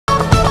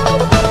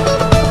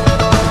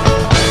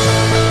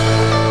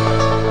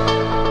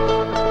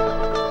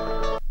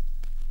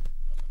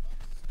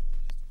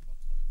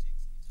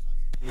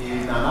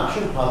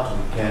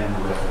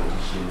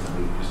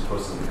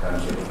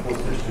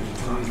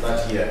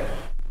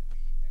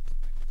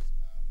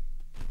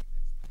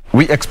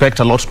We expect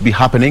a lot to be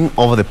happening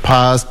over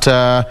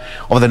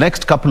the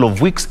next couple of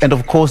weeks. And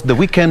of course, the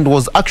weekend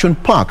was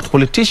action-packed.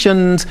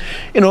 Politicians,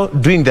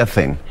 doing their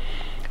thing.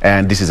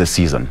 And this is a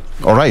season.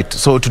 All right.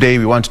 So today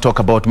we want to talk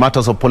about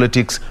matters of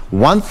politics.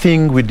 One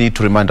thing we need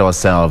to remind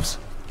ourselves,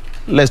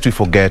 lest we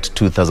forget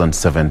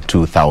 2007,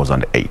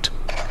 2008.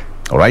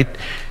 All right.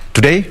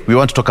 Today we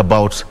want to talk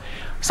about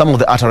some of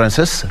the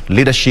utterances,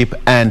 leadership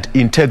and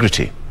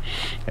integrity.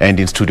 And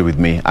in studio with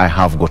me, I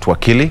have got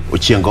Wakili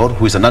Ochieng,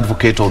 who is an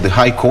advocate of the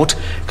High Court.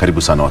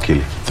 Karibu sana,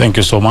 Wakili. Thank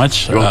you so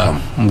much.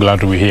 Welcome. I'm glad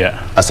to be here.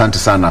 Asante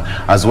sana.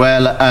 As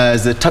well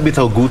as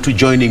Tabitha Ogutu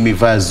joining me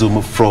via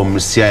Zoom from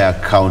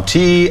Siaya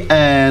County,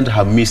 and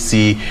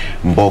Hamisi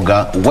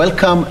Mboga.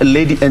 Welcome,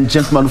 ladies and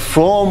gentlemen,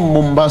 from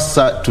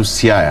Mombasa to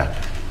Siaya.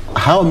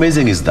 How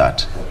amazing is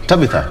that?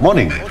 Tabitha,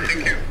 morning.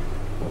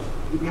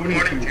 Good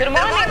morning. Good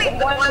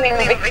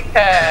morning,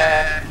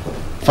 Victor.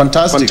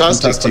 Fantastic.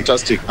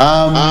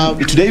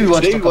 Today we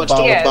want to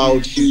talk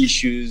about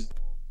issues.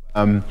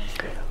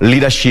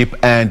 Leadership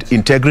and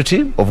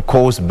integrity, of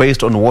course,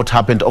 based on what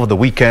happened over the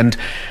weekend.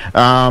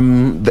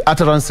 The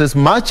utterances,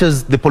 much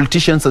as the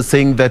politicians are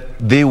saying that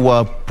they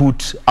were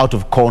put out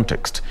of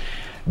context,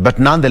 but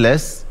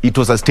nonetheless, it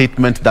was a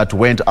statement that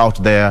went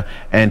out there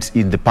and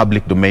in the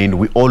public domain.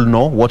 We all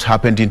know what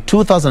happened in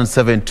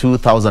 2007,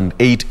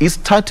 2008. It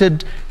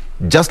started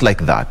just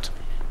like that.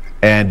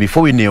 And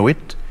before we knew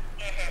it,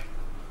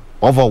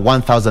 over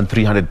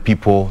 1,300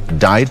 people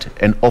died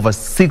and over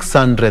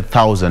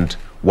 600,000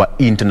 were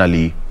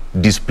internally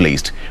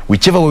displaced.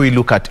 Whichever way we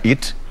look at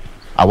it,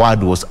 a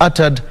word was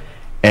uttered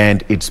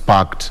and it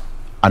sparked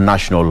a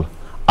national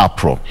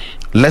uproar.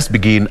 Let's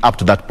begin up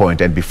to that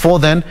point. And before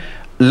then,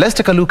 let's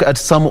take a look at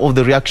some of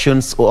the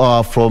reactions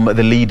from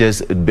the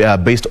leaders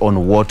based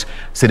on what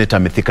Senator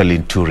Mithika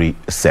Linturi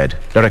said.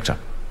 Director.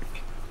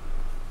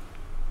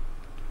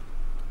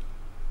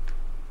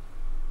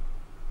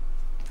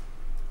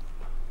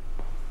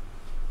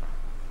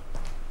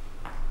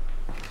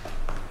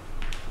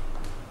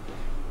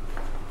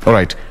 All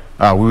right,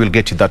 we will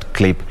get you that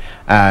clip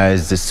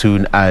as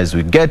soon as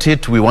we get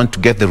it. We want to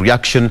get the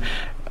reaction.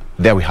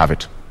 There we have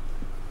it.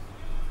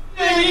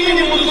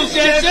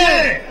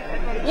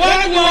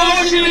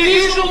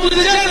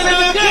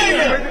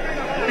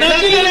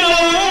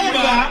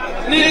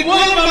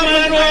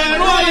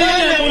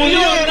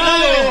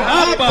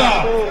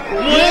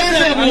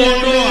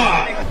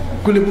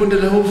 Kule bonde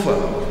la ufa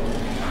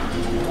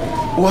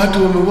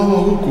watu wameuawa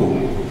huko,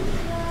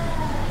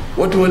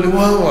 watu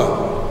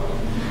waliuawa.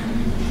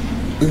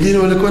 Wengine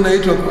walikuwa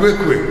naitwa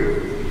kwekwe,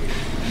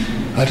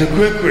 hata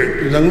kwekwe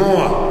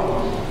tutang'oa.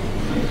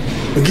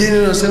 Wengine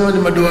wanasema ni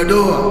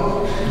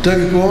madoadoa,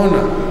 utaki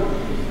kuona.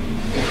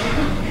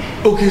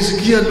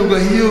 Ukisikia lugha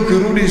hiyo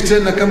ukirudi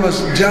tena kama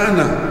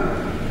jana,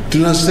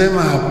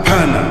 tunasema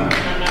hapana.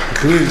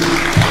 Hatuwezi.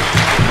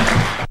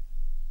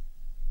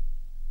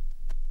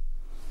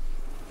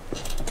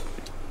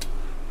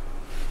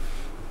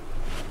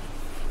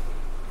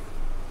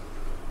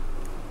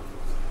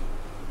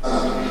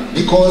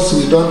 Because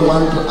we don't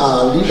want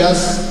our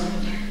leaders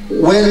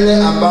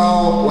wale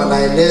ambao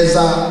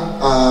wanaeneza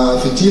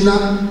fitina,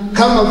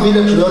 kama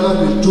vile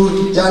tuliona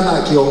Linturi jana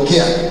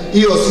akiongea.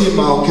 Hiyo si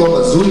maongeo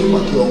mazuri kwa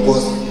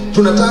kiongozi.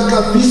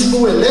 Tunataka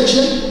peaceful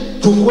election,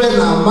 tukue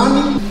na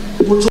amani.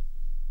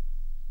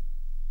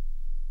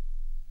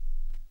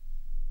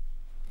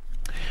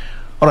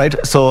 All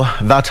right, so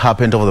that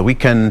happened over the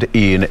weekend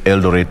in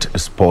Eldoret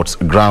Sports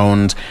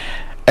Ground.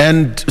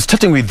 And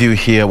starting with you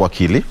here,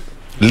 Wakili,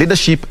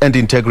 leadership and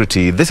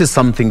integrity, this is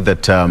something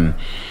that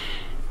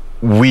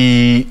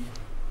we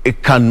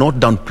cannot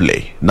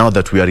downplay now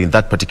that we are in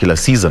that particular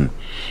season.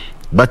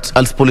 But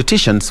as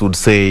politicians would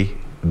say,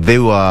 they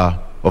were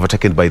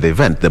overtaken by the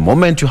event. The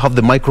moment you have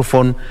the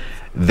microphone,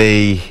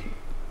 they,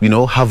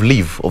 have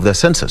leave of their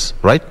senses,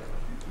 right?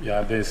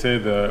 Yeah, they say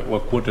they were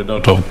quoted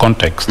out of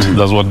context.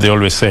 That's what they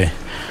always say.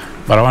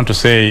 But I want to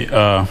say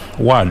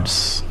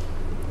words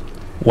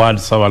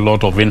have a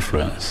lot of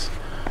influence.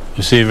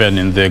 You see, even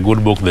in the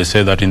good book, they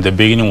say that in the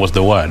beginning was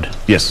the word.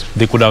 Yes.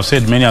 They could have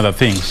said many other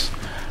things.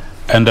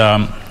 And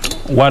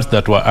words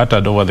that were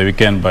uttered over the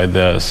weekend by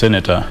the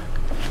senator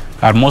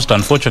are most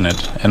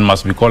unfortunate and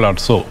must be called out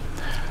so.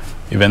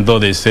 Even though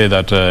they say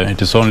that it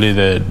is only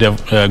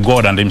the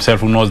God and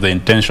himself who knows the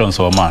intentions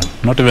of a man.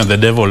 Not even the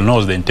devil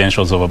knows the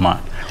intentions of a man.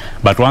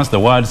 But once the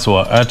words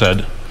were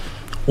uttered,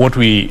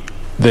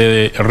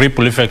 the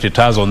ripple effect it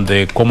has on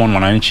the common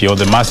mwananchi or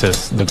the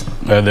masses,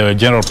 the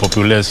general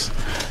populace,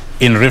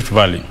 in Rift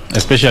Valley,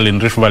 especially in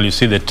Rift Valley, you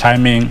see the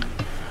timing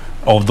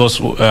of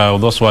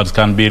those words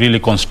can be really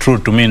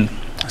construed to mean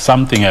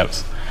something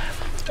else.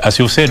 As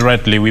you said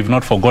rightly, we've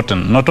not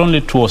forgotten, not only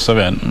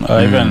 2007,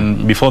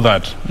 even before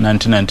that,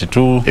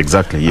 1992,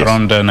 exactly, yes.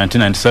 Around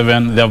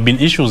 1997, there have been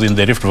issues in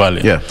the Rift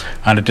Valley. Yeah.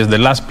 And it is the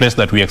last place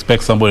that we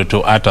expect somebody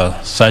to utter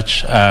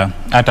such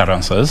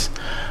utterances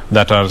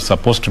that are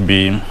supposed to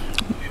be,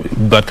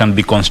 that can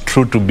be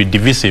construed to be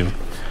divisive.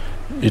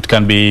 It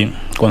can be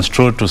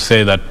construed to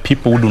say that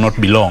people who do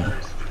not belong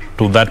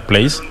to that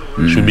place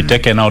should be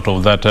taken out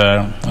of that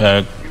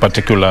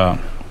particular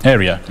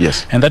area.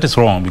 Yes. And that is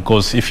wrong,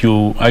 because if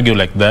you argue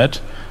like that,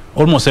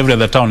 almost every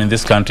other town in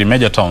this country,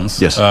 major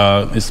towns, yes,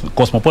 is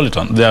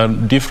cosmopolitan. There are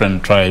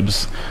different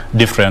tribes,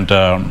 different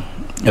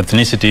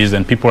ethnicities,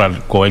 and people are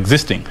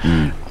coexisting.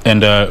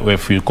 And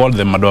if you call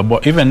them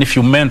Madoabo, even if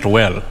you meant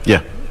well,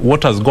 yeah,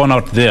 what has gone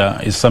out there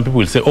is some people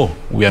will say, oh,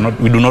 we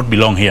do not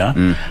belong here,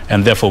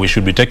 and therefore we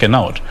should be taken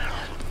out.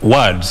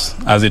 Words,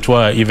 as it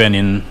were, even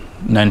in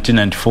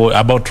 1994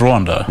 about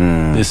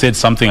Rwanda, they said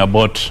something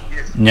about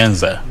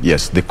Nyanza.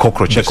 Yes, the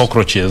cockroaches. The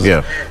cockroaches.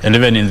 Yeah. And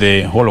even in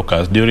the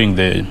Holocaust, during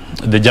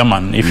the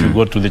German, if you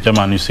go to the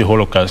German, you see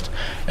Holocaust,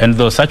 and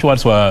those such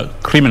words were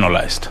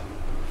criminalized.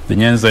 The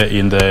Nyanza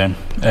in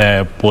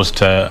the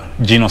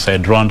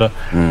post-genocide Rwanda,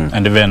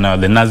 and even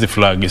the Nazi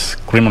flag is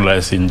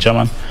criminalized in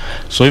German.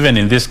 So even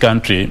in this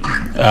country,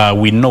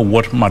 we know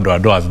what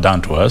Madoado has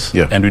done to us,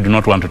 and we do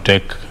not want to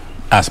take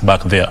us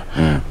back there.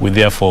 We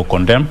therefore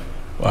condemn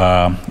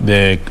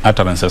the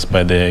utterances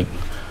by the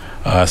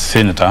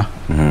senator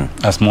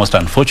as most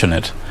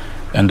unfortunate.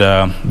 And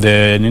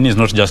the Nini is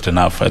not just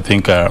enough. I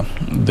think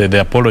the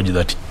apology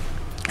that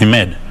he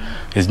made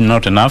is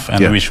not enough,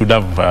 and we should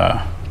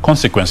have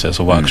consequences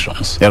of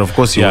actions. And of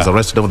course, he was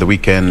arrested over the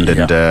weekend,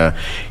 and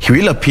he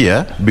will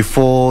appear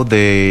before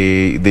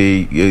the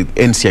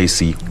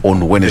NCIC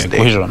on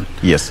Wednesday.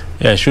 Yes.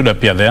 Yeah, he should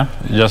appear there,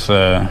 just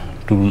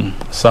to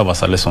serve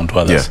as a lesson to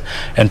others.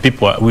 And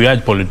we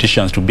urge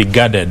politicians to be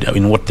guarded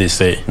in what they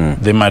say.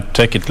 They might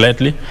take it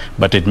lightly,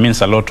 but it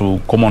means a lot to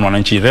common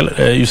wananchi.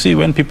 You see,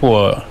 when people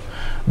were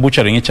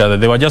butchering each other,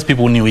 they were just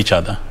people who knew each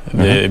other.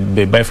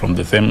 They buy from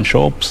the same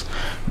shops,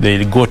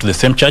 they go to the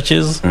same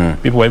churches.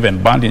 People were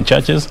even banned in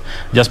churches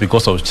just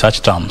because of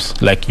such terms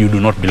like "you do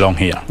not belong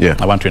here."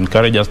 I want to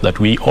encourage us that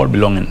we all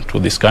belong to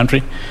this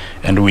country,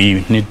 and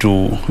we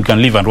can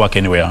live and work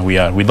anywhere we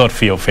are without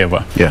fear of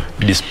favor,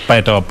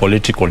 despite our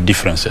political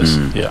differences.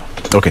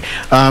 Okay.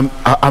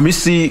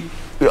 Hamisi,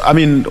 I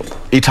mean,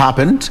 it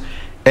happened.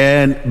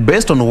 And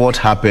based on what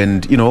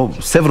happened, you know,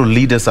 several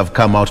leaders have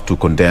come out to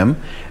condemn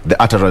the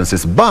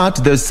utterances, but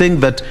they're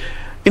saying that,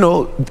 you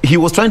know, he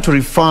was trying to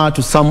refer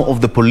to some of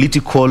the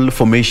political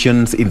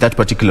formations in that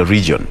particular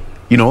region.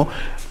 You know,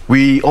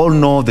 we all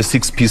know the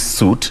six-piece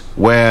suit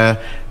where,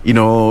 you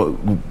know,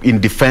 in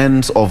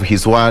defense of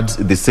his words,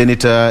 the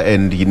senator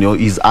and, you know,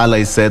 his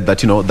allies said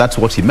that, you know, that's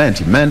what he meant.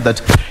 He meant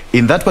that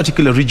in that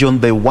particular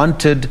region, they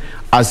wanted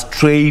a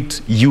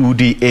straight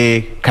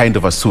UDA kind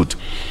of a suit.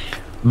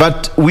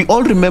 But we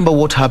all remember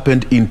what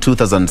happened in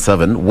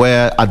 2007,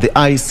 where at the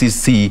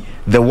ICC,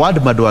 the word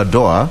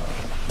Madoadoa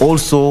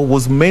also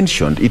was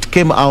mentioned. It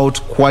came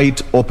out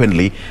quite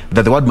openly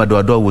that the word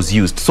Madoadoa was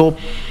used. So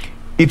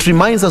it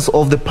reminds us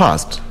of the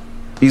past.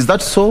 Is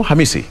that so,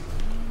 Hamisi?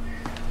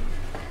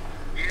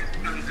 Yes,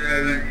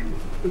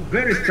 and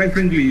very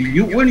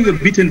strikingly, when you are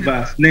bitten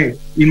by a snake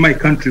in my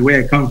country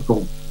where I come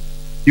from,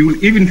 you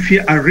will even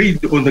feel a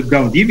reed on the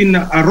ground, even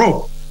a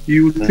rope,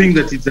 you would think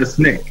that it's a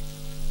snake.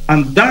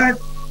 And that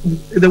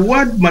the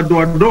word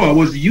Madoadoa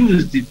was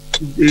used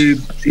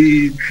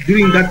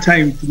during that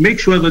time to make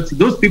sure that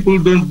those people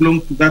who don't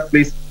belong to that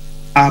place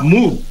are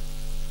moved.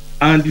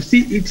 And you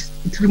see, it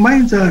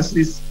reminds us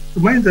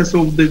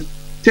of the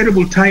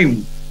terrible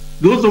time.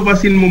 Those of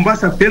us in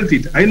Mombasa felt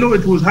it. I know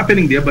it was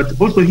happening there, but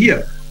also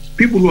here,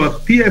 people were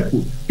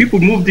fearful. People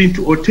moved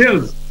into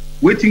hotels,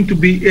 waiting to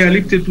be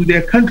airlifted to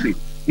their country.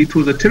 It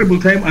was a terrible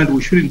time, and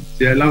we shouldn't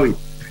allow it.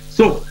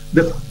 So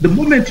the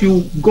moment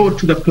you go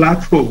to the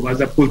platform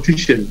as a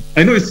politician,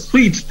 I know it's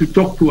sweet to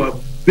talk to a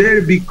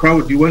very big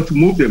crowd, you want to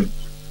move them,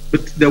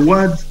 but the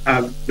words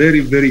are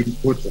very, very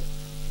important.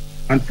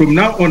 And from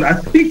now on, I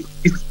think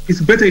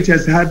it's better it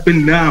has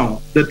happened now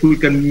that we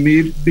can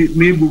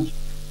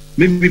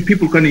maybe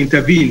people can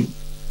intervene.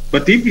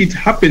 But if it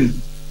happened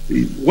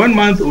 1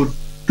 month or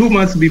 2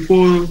 months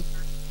before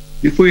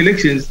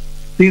elections,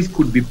 things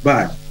could be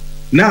bad.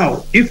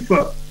 Now, if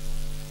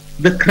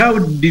the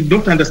crowd did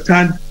not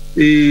understand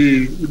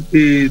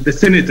the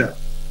senator,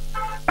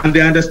 and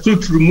they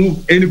understood to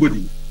remove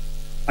anybody.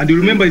 And you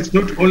remember, it's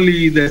not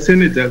only the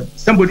senator,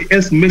 somebody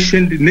else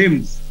mentioned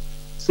names,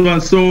 so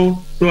and so,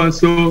 so and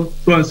so,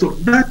 so and so.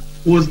 That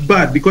was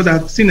bad, because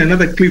I've seen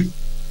another clip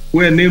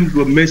where names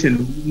were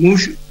mentioned.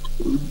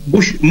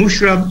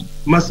 Mushrab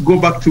must go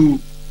back to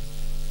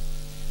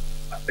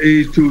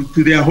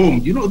their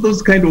home. You know,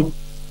 those kind of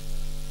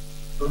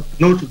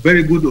not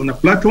very good on a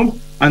platform,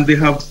 and they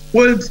have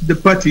spoiled the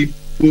party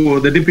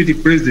for the deputy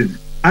president,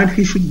 and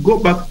he should go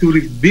back to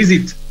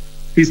revisit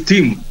his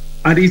team.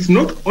 And it's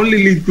not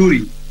only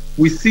Lituri.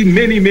 We see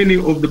many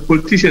of the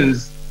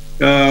politicians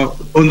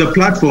on the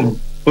platform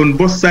on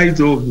both sides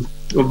of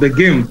the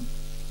game.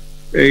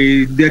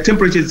 Their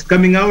temperature is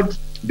coming out,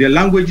 their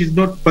language is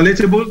not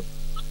palatable,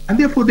 and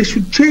therefore they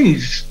should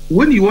change.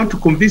 When you want to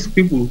convince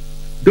people,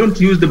 don't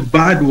use the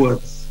bad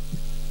words.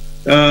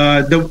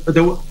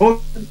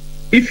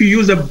 If you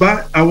use a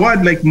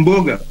word like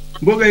Mboga,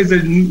 Mboga is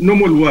a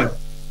normal word.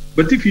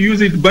 But if you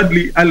use it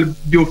badly, I'll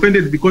be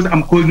offended because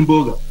I'm called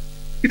Mboga.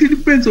 It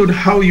depends on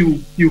how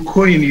you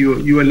coin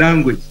your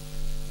language.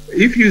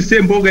 If you say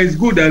Mboga is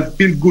good, I'll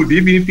feel good,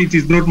 even if it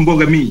is not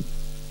Mboga me.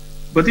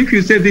 But if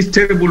you say these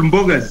terrible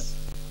Mbogas,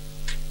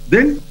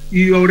 then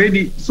you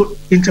already, so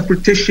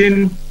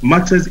interpretation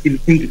matters in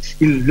English,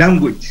 in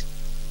language.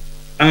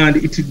 And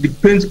it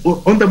depends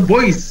on the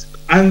voice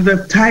and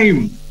the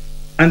time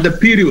and the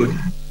period.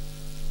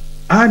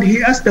 And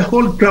he asked the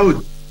whole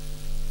crowd,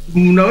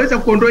 unaweza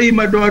kuondoa hii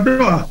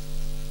madoadoa?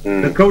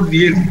 The crowd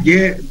yelled,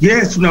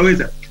 yes,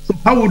 unaweza. So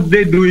how would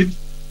they do it?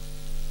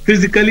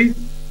 Physically,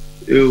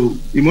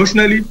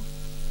 emotionally?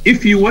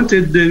 If you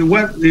wanted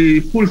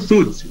the full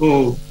suit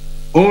or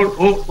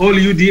all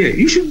UDA,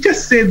 you should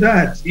just say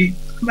that.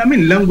 I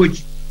mean,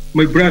 language,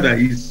 my brother,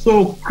 is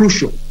so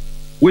crucial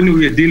when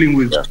we are dealing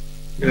with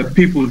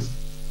people's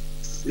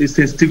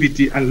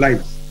sensitivity and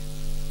lives.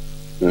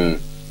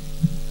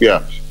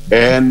 Yeah,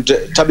 and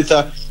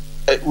Tabitha,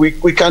 we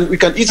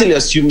can easily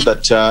assume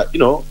that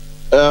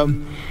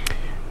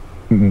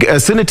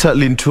Senator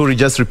Linturi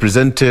just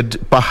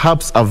represented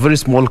perhaps a very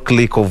small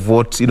clique of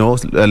what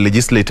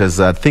legislators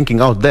are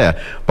thinking out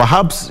there.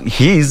 Perhaps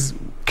his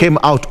came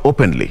out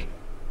openly.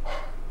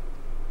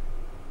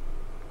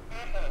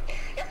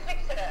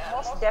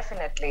 Most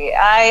definitely.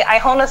 I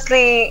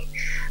honestly,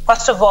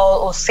 first of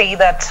all, will say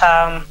that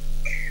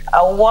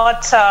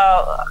what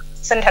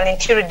Senator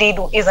Linturi did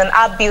is an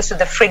abuse to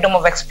the freedom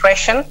of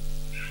expression,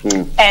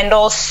 and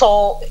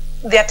also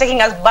they are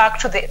taking us back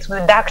to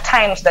the dark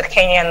times that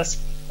Kenyans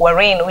were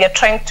in. We are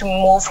trying to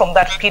move from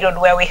that period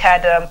where we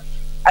had a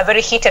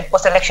very heated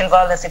post-election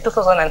violence in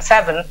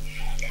 2007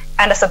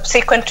 and a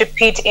subsequent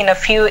repeat in a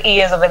few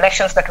years of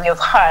elections that we have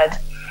had.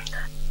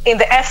 In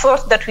the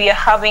effort that we are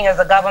having as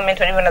a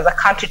government or even as a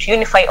country to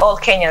unify all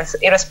Kenyans,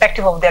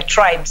 irrespective of their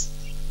tribes,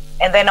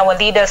 and then our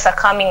leaders are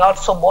coming out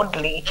so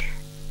boldly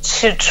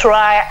to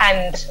try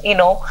and,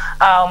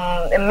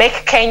 make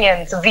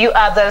Kenyans view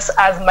others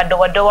as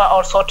madoadoa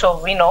or sort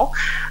of,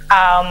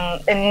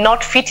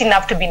 not fit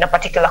enough to be in a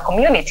particular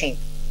community.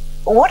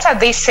 What are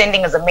they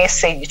sending as a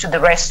message to the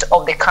rest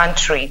of the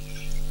country?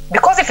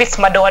 Because if it's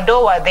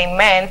madoadoa they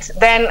meant,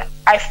 then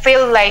I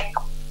feel like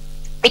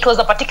it was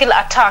a particular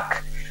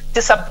attack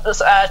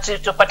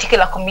to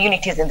particular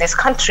communities in this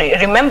country.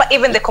 Remember,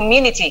 even the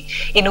community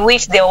in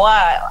which they were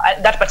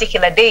at that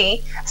particular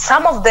day,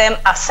 some of them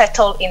are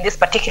settled in these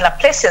particular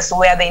places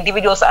where the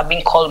individuals are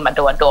being called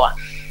madoadoa.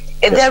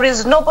 Yes. There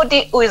is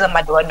nobody who is a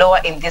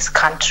madoadoa in this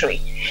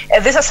country.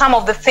 These are some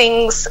of the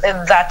things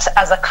that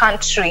as a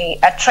country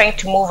are trying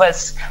to move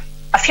us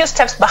a few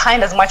steps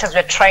behind as much as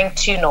we're trying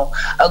to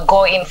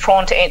go in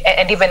front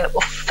and even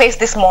face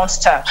this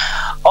monster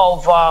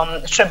of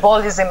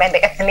tribalism and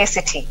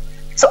ethnicity.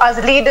 So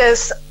as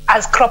leaders,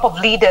 as crop of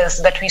leaders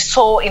that we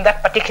saw in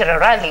that particular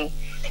rally,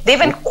 they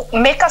even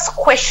make us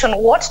question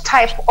what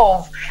type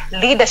of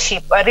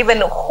leadership or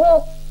even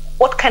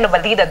what kind of a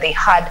leader they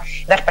had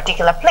in that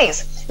particular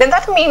place. Then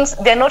that means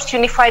they're not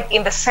unified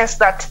in the sense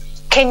that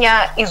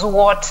Kenya is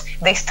what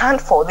they stand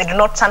for. They do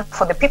not stand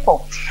for the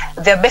people.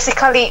 They're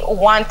basically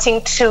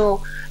wanting to,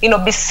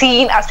 be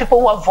seen as people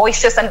who are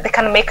voiceless and they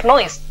can make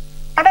noise.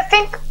 And I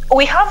think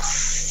we have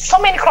so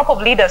many crop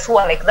of leaders who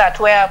are like that,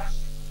 where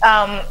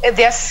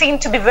they are seen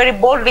to be very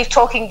boldly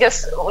talking,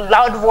 just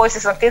loud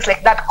voices and things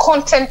like that.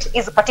 Content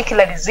is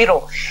particularly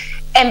zero.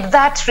 And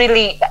that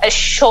really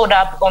showed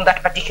up on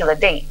that particular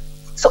day.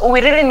 So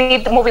we really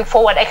need, moving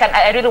forward,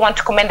 I really want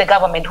to commend the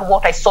government for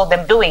what I saw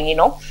them doing.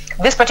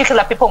 These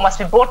particular people must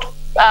be brought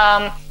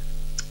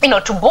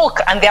to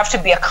book, and they have to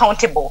be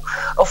accountable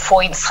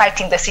for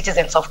inciting the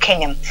citizens of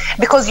Kenya.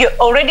 Because you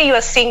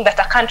are seeing that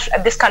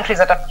this country is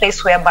at a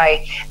place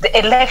whereby the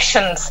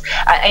elections,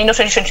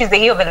 2023 is the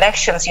year of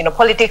elections,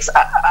 politics,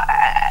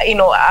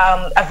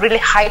 have really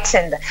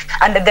heightened,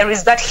 and there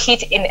is that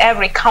heat in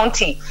every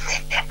county.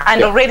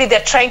 And already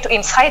they're trying to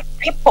incite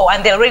people,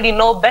 and they already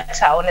know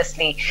better,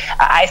 honestly.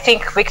 I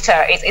think,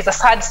 Victor, it's a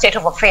sad state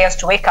of affairs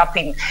to wake up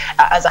in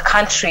as a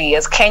country,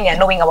 as Kenya,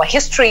 knowing our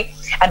history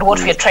and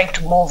what we are trying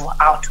to move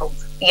out of.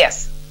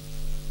 Yes.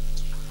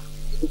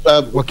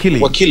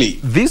 Wakili,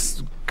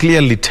 this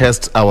clearly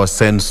tests our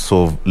sense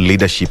of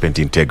leadership and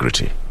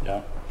integrity.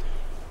 Yeah.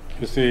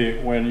 You see,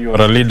 when you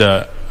are a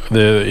leader,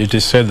 it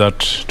is said that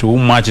to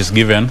whom much is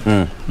given,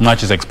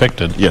 much is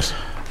expected. Yes.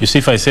 You see,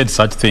 if I said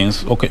such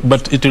things, okay,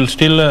 but it will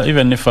still,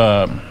 even if,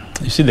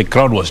 you see, the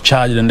crowd was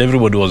charged and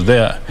everybody was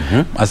there,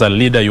 as a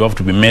leader, you have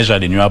to be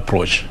measured in your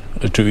approach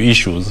to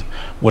issues.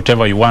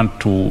 Whatever you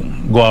want to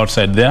go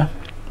outside there,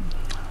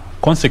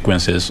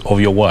 consequences of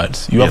your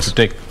words. You have to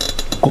take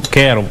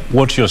care of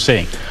what you're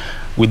saying.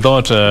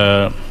 Without,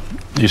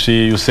 you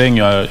see, you're saying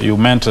you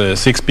meant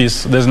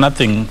 6-piece, there's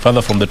nothing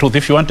further from the truth.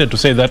 If you wanted to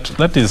say that,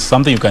 that is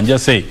something you can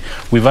just say.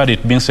 We've had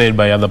it being said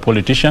by other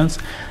politicians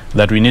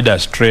that we need a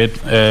straight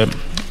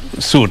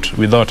suit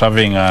without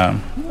having,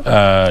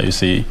 you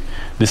see,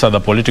 these other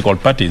political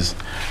parties.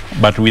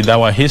 But with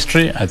our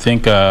history, I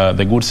think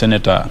the good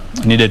senator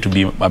needed to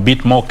be a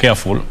bit more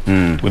careful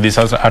with these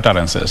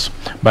utterances.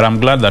 But I'm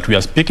glad that we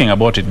are speaking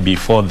about it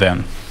before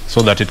then,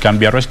 so that it can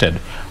be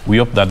arrested. We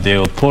hope that the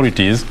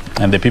authorities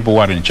and the people who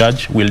are in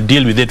charge will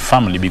deal with it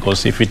firmly,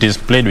 because if it is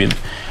played with,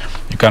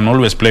 you can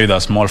always play with a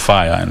small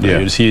fire. And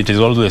you see, it is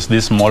always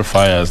these small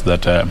fires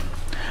that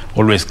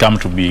always come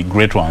to be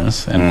great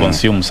ones and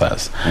consumes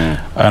us.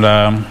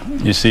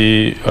 And you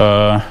see,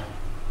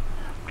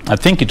 I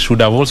think it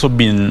should have also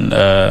been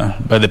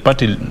by the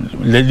party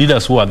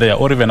leaders who are there,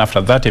 or even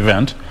after that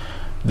event,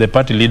 the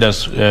party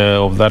leaders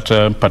of that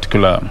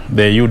particular,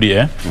 the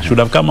UDA, should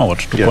have come out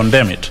to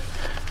condemn it.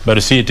 But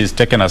you see, it is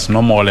taken as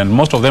normal, and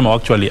most of them are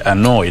actually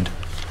annoyed.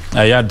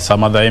 I had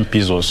some other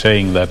MPs were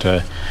saying that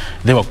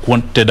they were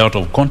quoted out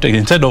of context.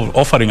 Instead of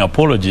offering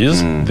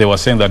apologies, they were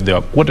saying that they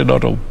were quoted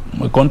out of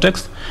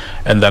context,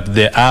 and that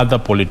the other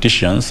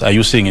politicians are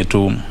using it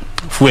to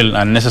fuel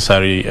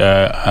unnecessary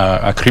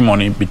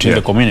acrimony between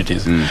the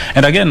communities.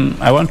 And again,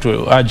 I want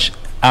to urge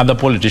other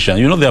politicians.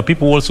 You know, there are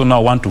people who also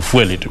now want to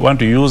fuel it, want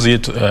to use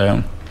it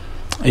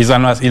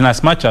in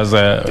as much as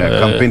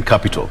campaign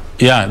capital.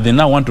 Yeah, they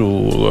now want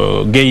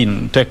to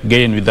take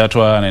gain with that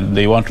one, and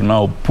they want to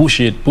now push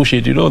it.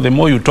 You know, the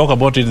more you talk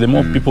about it, the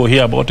more people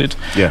hear about it.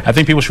 I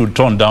think people should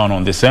tone down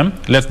on the same.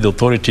 Let the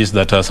authorities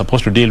that are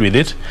supposed to deal with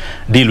it.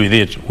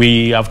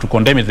 We have to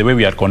condemn it the way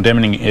we are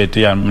condemning it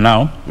here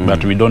now,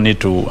 but we don't need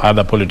to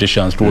other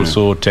politicians to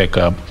also take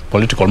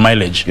political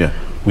mileage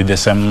with the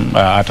same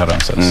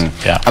utterances.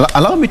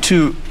 Allow me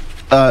to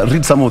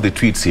read some of the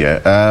tweets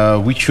here,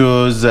 which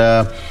was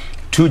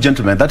two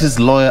gentlemen, that is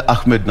lawyer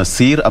Ahmed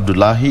Nasir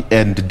Abdullahi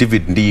and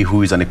David Ndii,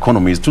 who is an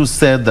economist, who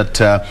said that,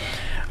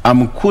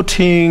 I'm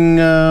quoting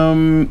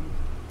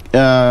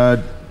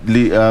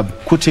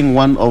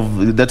one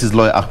of, that is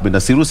lawyer Ahmed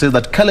Nasir, who says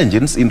that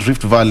Kalenjins in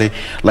Rift Valley,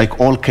 like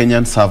all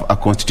Kenyans, have a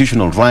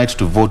constitutional right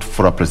to vote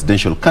for a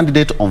presidential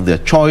candidate of their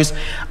choice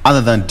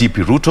other than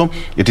DP Ruto.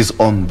 It is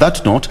on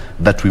that note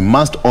that we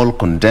must all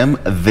condemn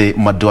the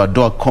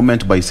Madoadoa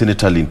comment by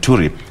Senator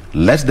Linturi.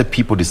 Let the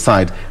people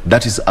decide.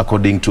 That is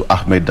according to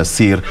Ahmed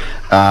Nasir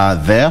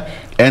there.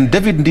 And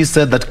David Ndii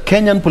said that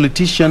Kenyan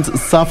politicians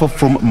suffer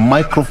from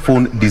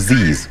microphone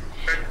disease.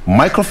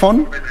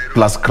 Microphone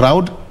plus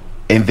crowd,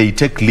 and they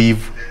take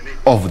leave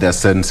of their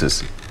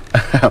senses.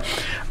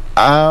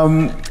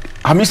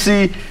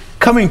 Hamisi,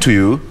 coming to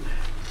you,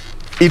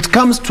 it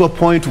comes to a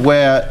point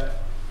where,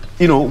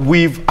 you know,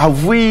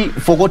 have we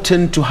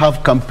forgotten to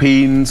have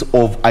campaigns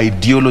of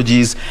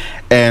ideologies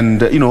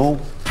and, you know,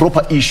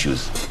 proper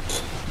issues?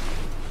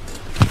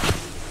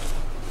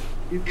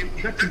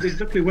 That is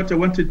exactly what I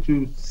wanted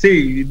to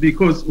say,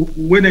 because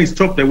when I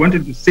stopped, I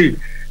wanted to say,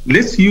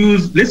 let's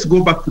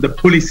go back to the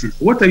policies.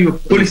 What are your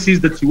policies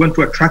that you want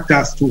to attract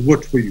us to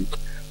vote for you?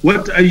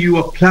 What are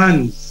your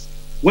plans?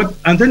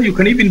 And then you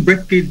can even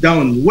break it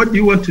down. What do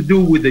you want to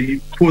do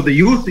for the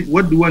youth?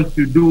 What do you want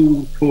to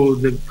do for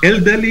the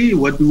elderly?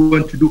 What do you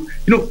want to do?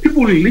 You know,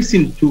 people will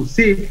listen to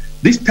say,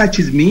 this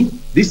touches me,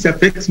 this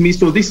affects me,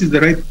 so this is the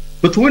right.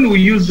 But when we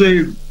use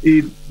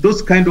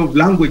those kind of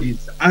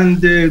languages,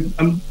 and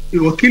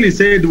Wakili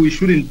said we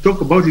shouldn't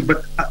talk about it,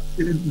 but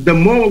the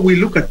more we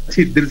look at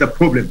it, there is a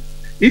problem.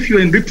 If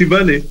you're in Rift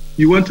Valley,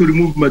 you want to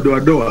remove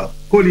Madoadoa,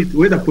 call it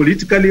whether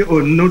politically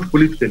or not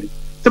politically.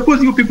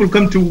 Suppose you people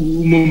come to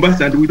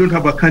Mombasa and we don't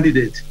have a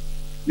candidate.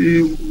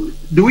 Do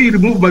we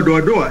remove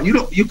Madoadoa? You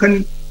know,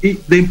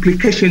 the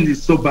implication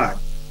is so bad.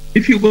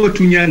 If you go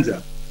to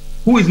Nyanza,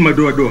 who is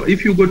Madoadoa?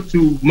 If you go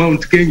to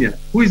Mount Kenya,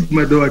 who is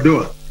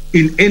Madoadoa?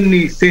 In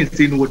any sense,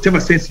 in whatever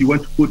sense you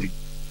want to put it.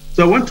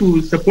 So I want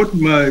to support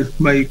my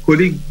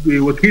colleague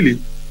Wakili.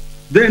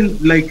 Then,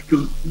 like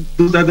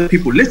those other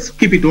people, let's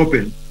keep it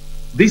open.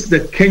 This is the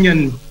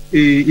Kenyan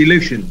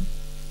election.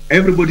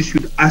 Everybody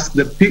should ask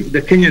the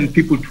Kenyan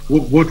people to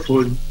vote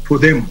for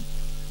them.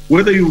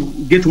 Whether you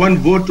get 1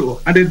 vote or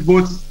 100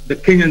 votes, the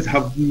Kenyans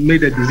have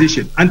made a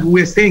decision. And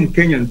we're saying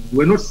Kenyans,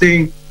 we're not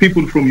saying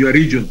people from your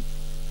region.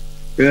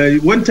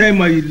 One time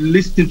I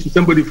listened to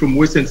somebody from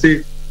Western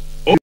say,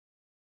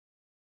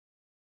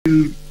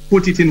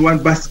 put it in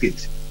one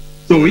basket.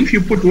 So if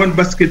you put one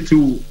basket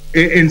to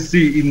ANC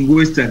in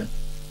Western,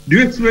 do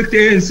you expect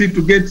ANC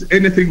to get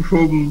anything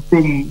from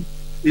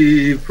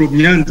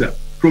Nyanza,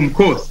 from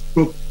Coast?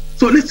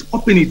 So let's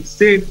open it.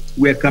 Say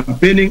we are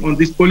campaigning on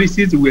these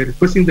policies. We are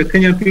requesting the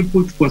Kenyan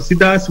people to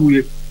consider us.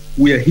 We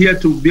are here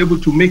to be able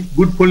to make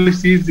good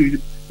policies.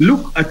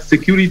 Look at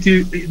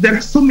security. There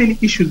are so many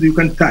issues you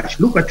can touch.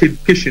 Look at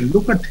education.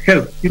 Look at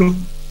health. You know,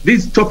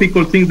 these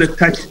topical things that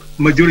touch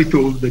majority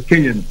of the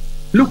Kenyans.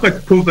 Look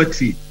at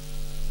poverty.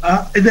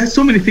 There are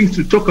so many things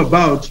to talk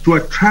about to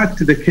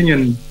attract the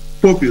Kenyan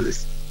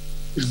populace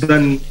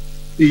than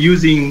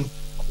using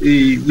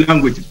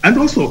language. And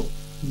also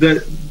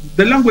the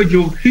language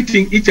of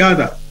hitting each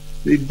other,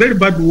 very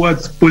bad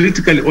words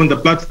politically on the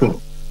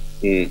platform.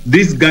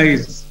 These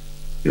guys,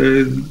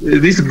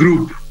 this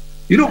group,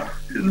 you know,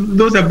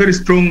 those are very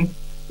strong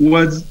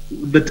words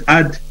that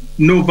add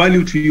no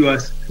value to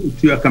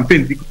your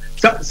campaign.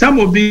 Some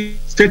of the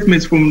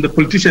statements from the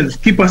politicians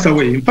keep us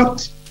away. In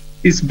fact,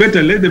 it's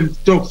better let them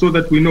talk so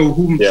that we know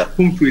whom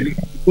to elect,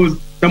 because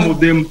some of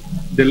them,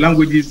 the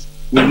languages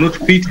will not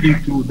fit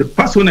into the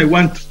person I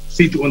want to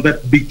sit on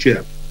that big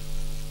chair.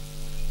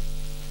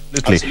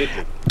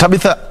 Absolutely.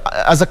 Tabitha,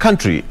 as a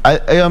country,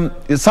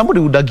 somebody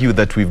would argue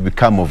that we've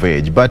become of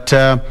age, but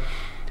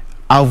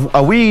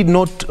Are we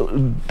not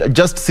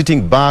just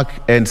sitting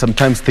back and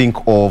sometimes think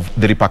of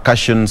the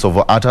repercussions of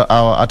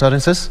our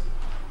utterances?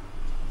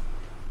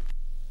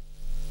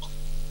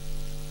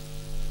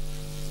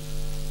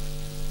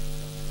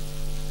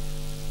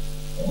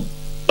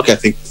 Okay, I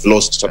think we've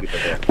lost Tabitha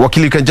there.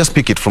 Wakil, you can just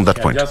pick it from that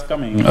point. Just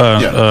coming.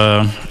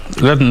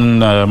 Let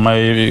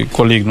my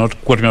colleague not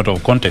quote me out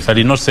of context. I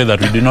did not say that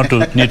we do not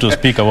need to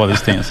speak about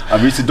these things.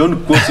 Hamisi,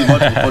 don't quote him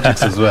out of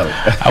context as well.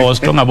 I was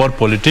talking about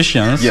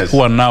politicians who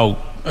are now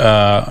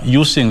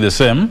using the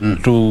same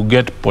to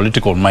get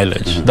political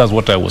mileage. That's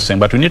what I was saying.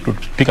 But we need to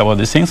speak about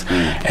these things.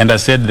 And I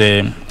said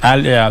the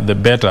earlier the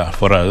better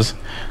for us,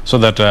 so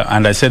that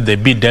and I said they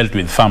be dealt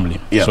with family.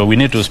 So we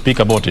need to speak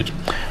about it.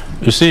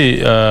 You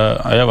see,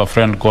 I have a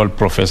friend called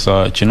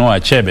Professor Chinua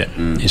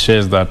Achebe. He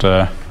says that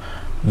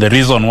the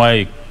reason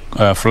why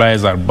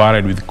flies are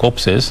buried with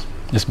corpses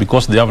is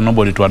because they have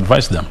nobody to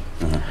advise them.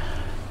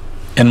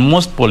 And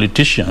most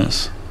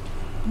politicians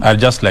are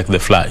just like the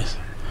flies.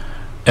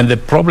 And the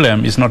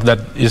problem is not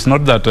that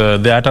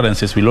the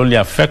utterances will only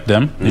affect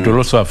them, it will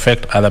also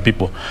affect other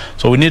people.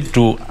 So we need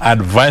to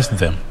advise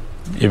them,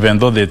 even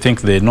though they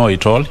think they know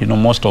it all. You know,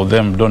 most of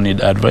them don't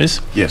need advice.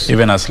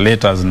 Even as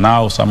late as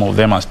now, some of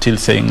them are still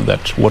saying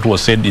that what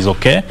was said is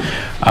okay.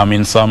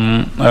 In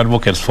some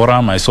advocates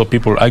forum, I saw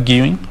people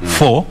arguing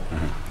for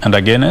and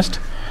against.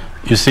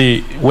 You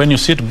see, when you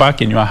sit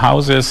back in your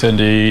houses and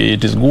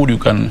it is good, you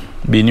can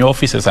be in your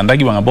offices and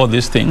arguing about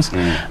these things.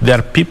 There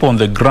are people on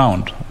the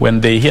ground,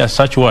 when they hear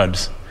such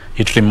words,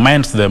 it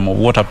reminds them of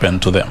what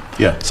happened to them.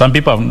 Some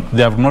people,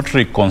 they have not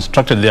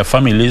reconstructed their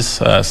families.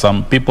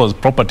 Some people's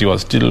property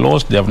was still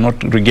lost. They have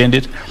not regained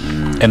it.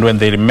 And when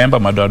they remember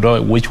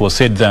Madado, which was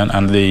said then,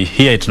 and they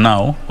hear it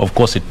now, of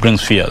course, it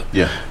brings fear.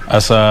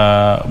 As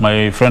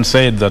my friend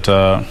said, that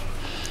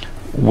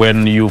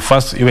when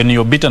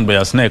you're bitten by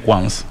a snake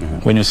once,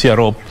 when you see a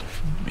rope,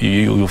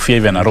 you fear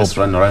even a rope. Just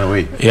run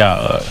away.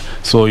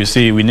 So you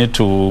see, we need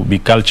to be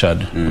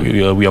cultured.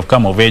 We have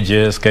come of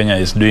ages. Kenya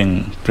is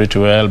doing pretty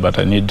well, but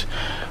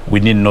we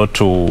need not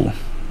to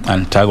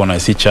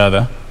antagonize each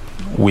other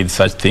with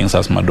such things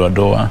as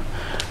Madoadoa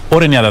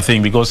or any other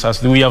thing, because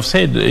as we have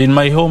said, in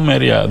my home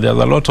area, there's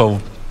a lot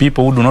of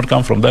people who do not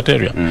come from that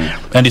area.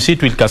 And you see,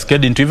 it will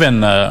cascade into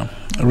even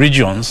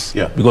regions,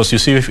 because you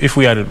see, if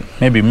we are,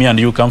 maybe me and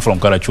you come from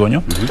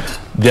Karachuonyo,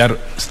 there are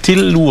still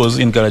Luos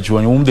in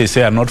Karachuonyo whom they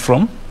say are not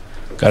from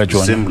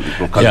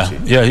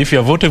Karachuonyo. If you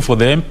are voting for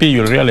the MP,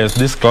 you'll realize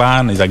this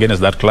clan is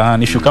against that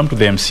clan. If you come to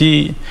the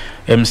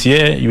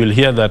MCA, you will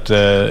hear that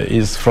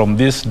is from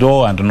this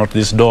door and not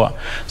this door.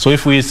 So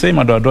if we say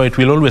Madoadoa, it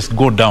will always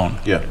go down.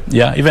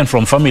 Even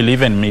from family,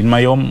 even in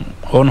my own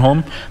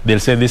home, they'll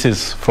say this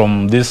is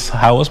from this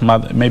house.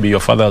 Maybe your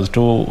father has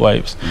 2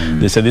 wives.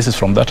 They say this is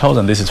from that house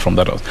and this is from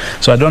that house.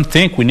 So I don't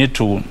think we need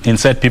to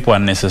incite people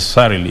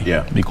unnecessarily,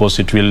 because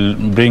it will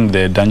bring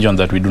the dungeon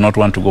that we do not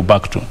want to go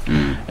back to.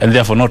 And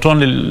therefore, not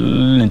only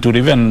to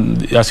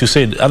even, as you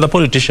said, other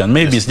politicians,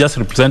 maybe it's just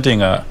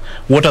representing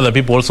what other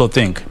people also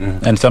think.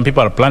 And some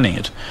people are planning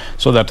it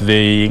so that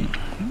they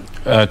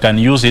can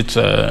use it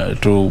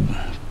to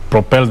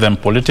propel them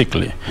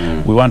politically.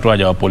 We want to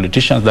urge our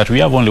politicians that we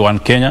have only one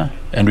Kenya,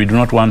 and we do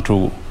not want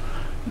to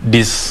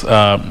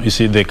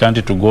the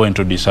country to go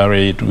into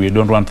disarray. We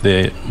don't want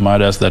the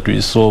murders that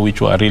we saw, which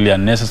were really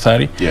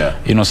unnecessary.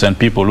 Innocent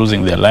people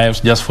losing their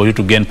lives just for you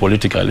to gain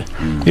politically.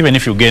 Even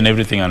if you gain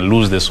everything and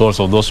lose the souls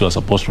of those who are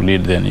supposed to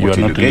lead, then you are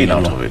not gain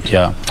out of it.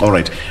 All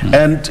right.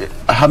 And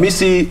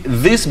Hamisi,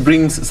 this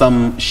brings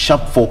some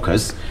sharp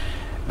focus.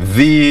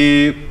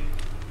 The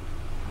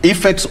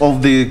effects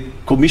of the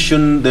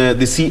commission,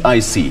 the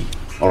CIC,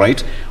 all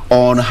right,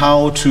 on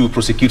how to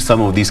prosecute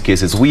some of these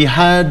cases. We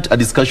had a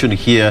discussion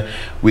here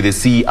with the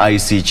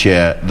CIC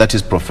chair, that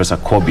is Professor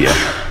Kobia,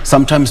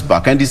 sometimes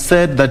back, and he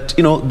said that,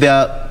 they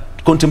are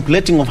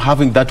contemplating of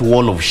having that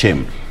wall of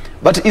shame.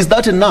 But is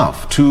that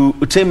enough to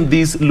tame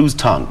these loose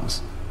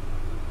tongues?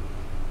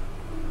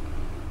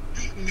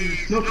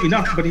 It's not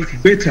enough, but it's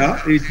better.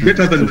 It's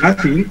better than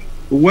nothing.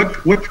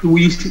 What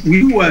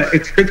we were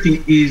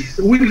expecting is,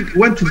 we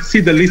want to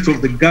see the list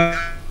of the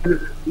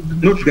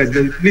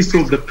the list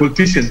of the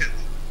politicians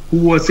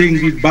who were saying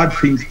these bad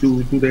things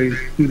to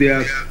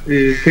their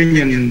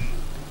Kenyan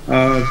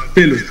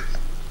fellows,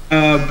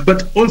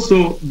 but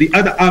also the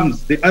other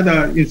arms, the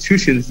other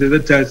institutions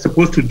that are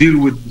supposed to deal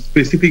with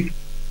specific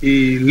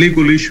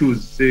legal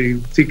issues,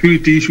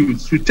 security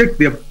issues, to take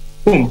their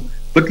form.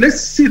 But let's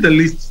see the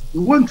list.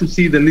 We want to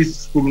see the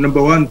list from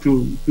number 1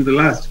 to the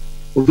last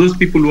of those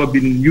people who have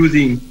been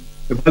using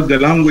the vulgar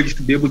language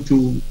to be able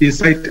to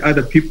incite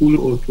other people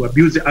or to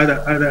abuse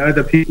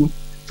other people,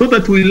 so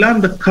that we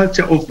learn the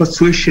culture of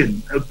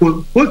persuasion.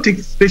 Politics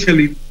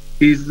especially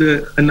is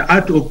an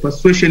art of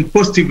persuasion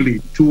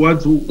positively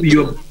towards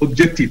your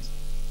objectives.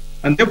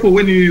 And therefore,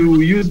 when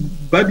you use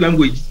bad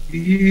language,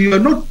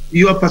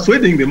 you are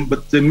persuading them,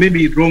 but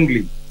maybe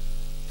wrongly.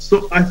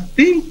 So I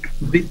think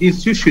the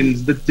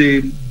institutions that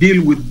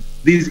deal with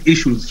these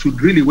issues should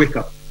really wake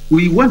up.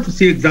 We want to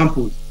see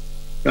examples.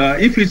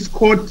 If it's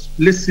court,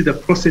 let's see the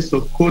process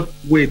of court,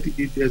 where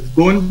it has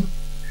gone.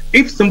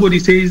 if somebody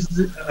says,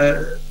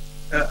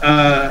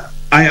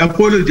 I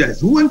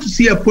apologize, we want to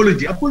see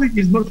apology.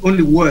 Apology is not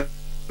only word,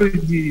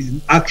 apology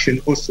is action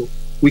also.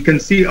 We can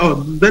see, oh,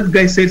 that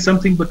guy said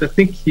something, but I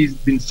think he's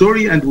been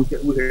sorry, and we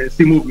can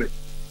see movement.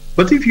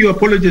 But if you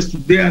apologize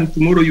today and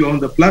tomorrow you're on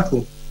the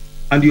platform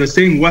and you're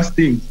saying worse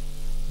things,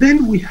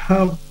 then we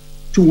have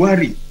to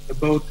worry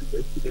about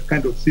the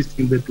kind of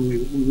system that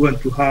we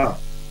want to have.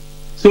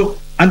 So,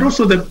 and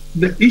also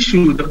the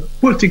issue, the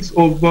politics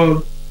of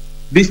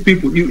these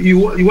people.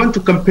 You want to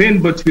campaign,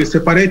 but you're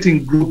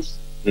separating groups.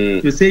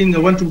 You're saying, I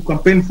want to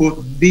campaign for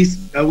this,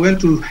 I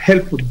want to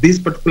help this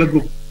particular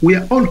group. We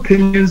are all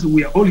Kenyans,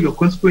 we are all your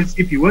constituents.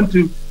 If you want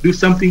to do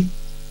something,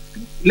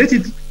 let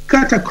it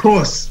cut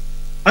across.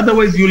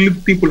 Otherwise, you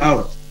leave people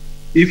out.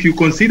 If you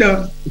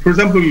consider, for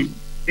example,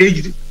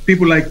 aged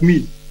people like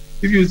me,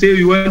 if you say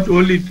you want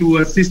only to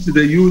assist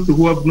the youth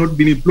who have not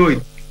been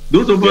employed,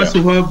 those of us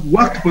who have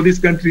worked for this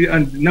country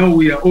and now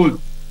we are old,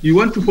 you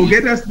want to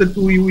forget us, that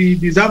we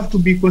deserve to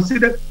be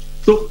considered?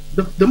 So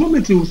the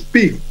moment you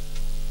speak,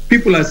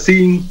 people are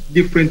seeing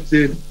different,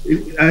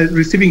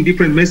 receiving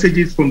different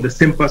messages from the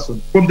same person,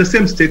 from the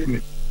same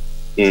statement.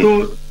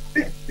 So,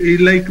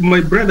 like my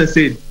brother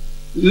said,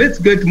 let's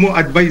get more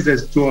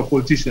advisors to our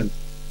politicians.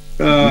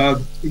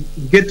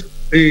 Get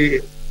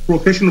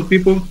professional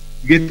people,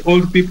 get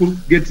old people,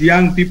 get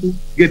young people,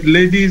 get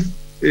ladies,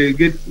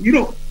 get,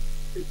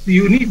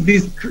 you need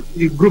these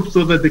groups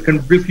so that they can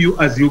brief you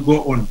as you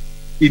go on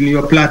in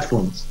your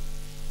platforms.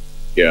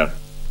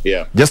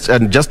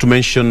 Just to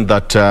mention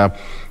that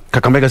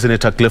Kakamega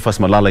Senator Cleophas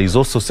Malala is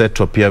also set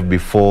to appear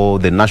before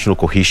the National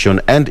Cohesion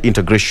and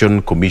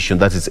Integration Commission,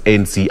 that is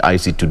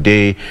NCIC,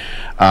 today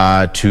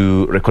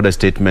to record a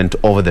statement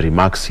over the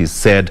remarks he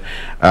said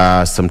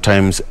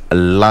sometimes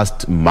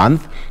last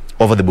month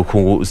over the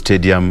Bukungu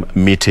Stadium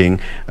meeting.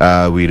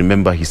 We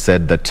remember he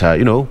said that,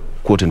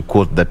 quote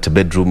unquote, that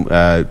bedroom,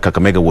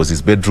 Kakamega was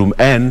his bedroom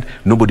and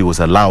nobody was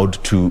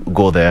allowed to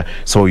go there.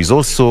 So he's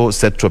also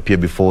set to appear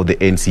before the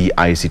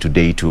NCIC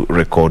today to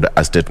record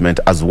a statement,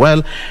 as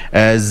well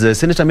as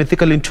Senator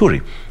Mithika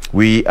Linturi.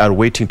 We are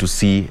waiting to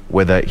see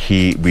whether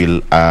he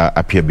will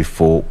appear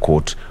before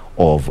court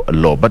of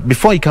law. But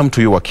before I come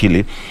to you,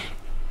 Wakili,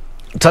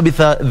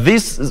 Tabitha,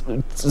 this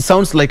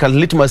sounds like a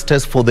litmus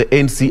test for the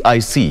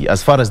NCIC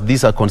as far as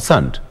these are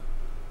concerned.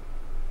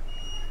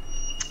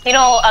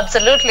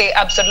 Absolutely,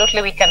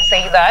 we can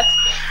say that.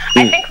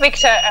 I think,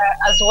 Victor,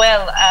 as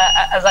well,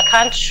 as a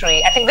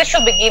country, I think this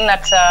should begin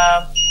at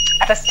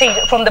a stage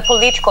from the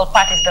political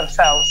parties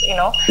themselves.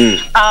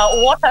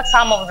 What are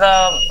some of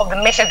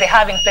the measures they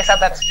have in place so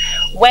that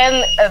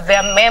when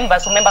their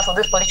members of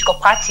these political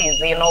parties,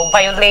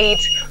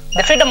 violate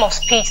the freedom of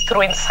speech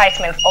through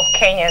incitement of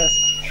Kenyans,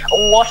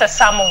 what are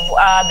some of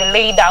the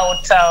laid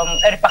out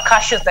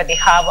repercussions that they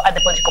have at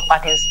the political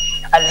parties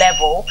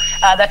level,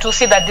 that will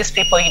see that these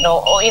people,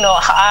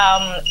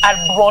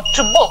 are brought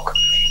to book,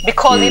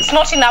 because it's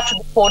not enough to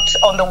be put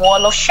on the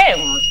wall of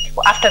shame.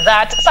 After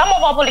that, some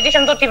of our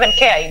politicians don't even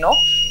care.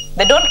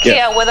 They don't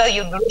care whether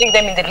you're bringing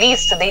them in the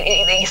list.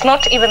 It's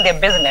not even their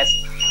business.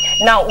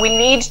 Now we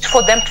need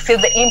for them to feel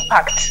the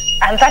impact,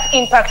 and that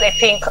impact, I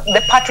think,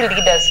 the party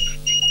leaders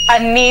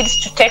needs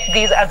to take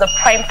this as a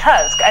prime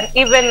task. And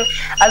even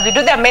as we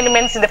do the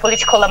amendments in the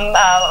political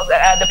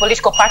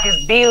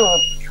parties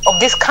bill of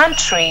this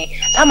country,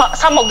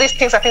 some of these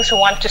things are things we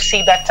want to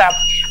see that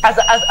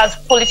as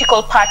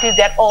political parties,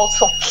 they're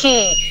also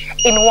key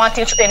in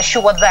wanting to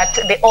ensure that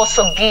they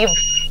also give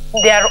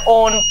their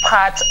own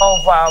part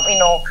of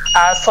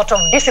sort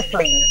of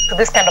discipline to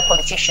this kind of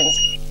politicians.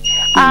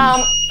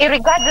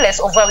 Regardless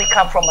of where we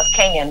come from as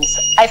Kenyans,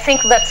 I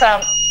think that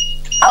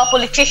our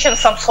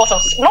politicians,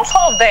 not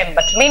all of them,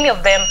 but many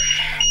of them,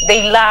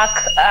 they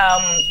lack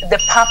the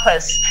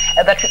purpose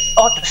that we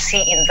ought to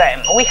see in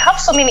them. We have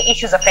so many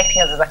issues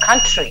affecting us as a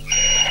country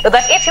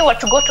that if you were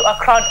to go to a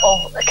crowd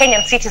of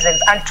Kenyan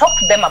citizens and talk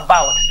to them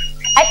about,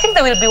 I think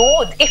they will be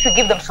awed if you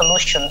give them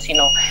solutions.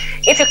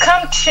 If you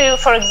come to,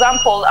 for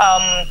example,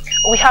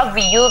 we have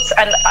the youths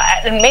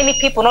and many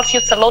people, not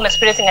youths alone,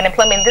 experiencing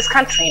unemployment in this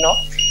country.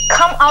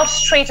 Come out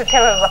straight and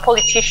tell us as a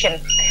politician,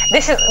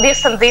 this is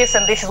this and this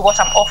and this is what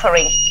I'm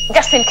offering,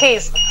 just in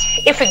case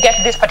if we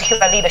get this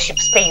particular leadership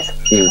space.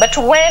 But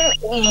when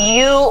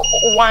you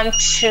want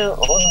to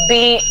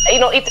be,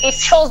 it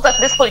shows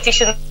that this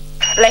politician,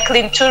 like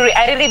Linturi,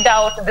 I really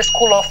doubt the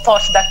school of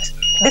thought that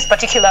this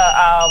particular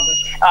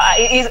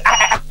I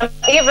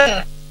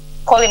even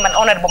call him an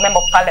honorable member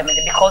of parliament,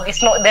 because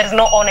there's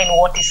no honor in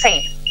what he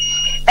said.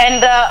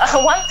 And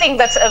one thing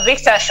that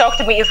Victor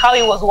shocked me is how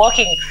he was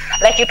walking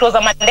like it was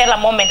a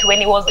Mandela moment when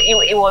he was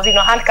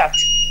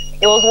handcuffed.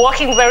 He was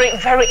walking very,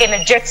 very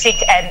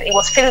energetic, and he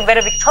was feeling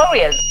very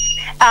victorious.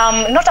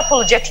 Not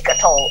apologetic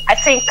at all. I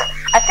think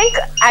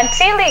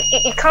until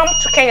he come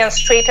to Kenyans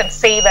straight and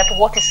say that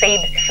what he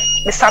said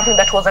is something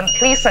that was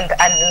unpleasant,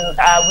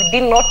 and we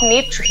did not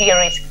need to hear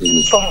it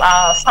from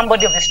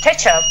somebody of his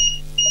stature.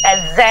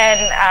 And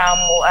then,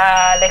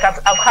 like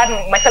I've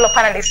heard my fellow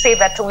panelists say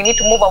that we need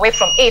to move away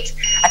from it.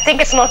 I think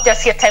it's not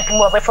just yet time to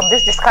move away from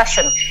this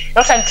discussion.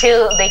 Not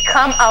until they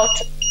come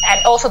out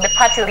and also the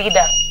party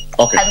leader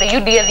and the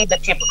UDA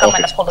leadership come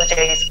and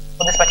apologize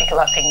for this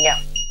particular thing. Yeah.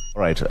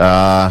 All right.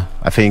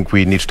 I think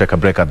we need to take a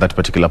break at that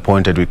particular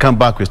point, and we come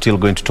back. We're still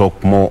going to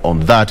talk more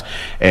on that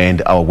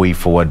and our way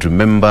forward.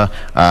 Remember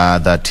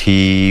that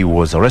he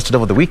was arrested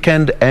over the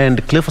weekend,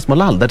 and Cleophas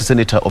Malal, that is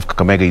Senator of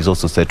Kakamega, is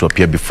also set to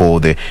appear before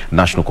the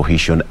National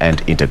Cohesion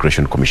and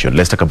Integration Commission.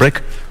 Let's take a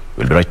break.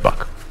 We'll be right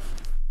back.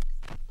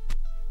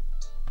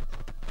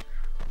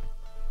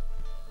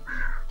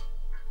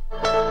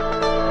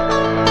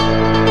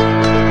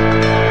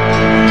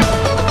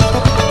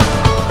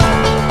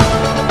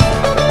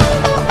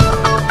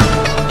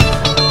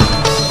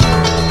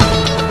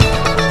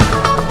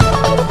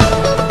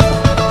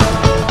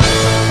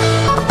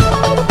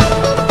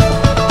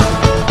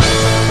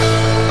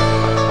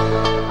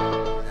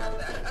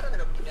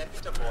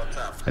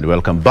 And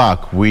welcome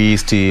back. We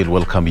still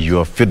welcome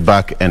your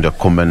feedback and your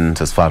comments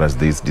as far as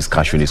this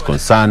discussion is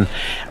concerned.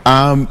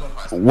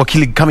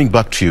 Wakili, coming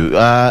back to you,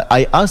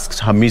 I asked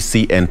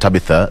Hamisi and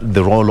Tabitha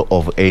the role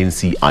of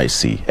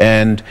NCIC.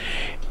 And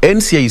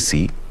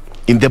NCIC,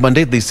 in their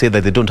mandate, they say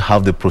that they don't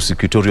have the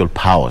prosecutorial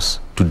powers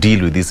to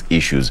deal with these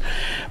issues.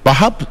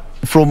 Perhaps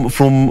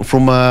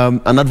from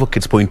an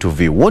advocate's point of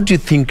view, what do you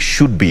think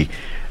should be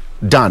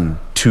done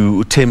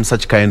to tame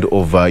such kind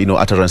of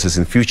utterances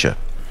in future?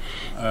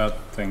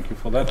 Thank you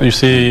for that. You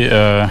see,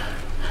 the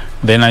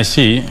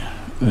NIC,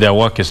 their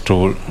work is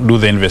to do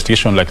the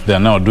investigation like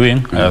they're now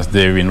doing, as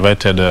they've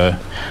invited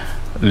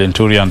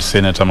Lenturi and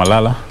Senator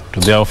Malala to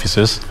their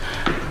offices.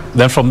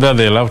 Then from there,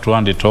 they'll have to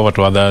hand it over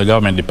to other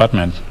government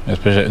departments,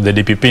 especially the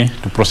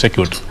DPP, to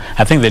prosecute.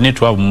 I think they need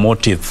to have more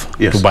teeth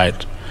to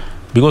bite,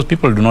 because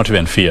people do not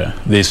even fear.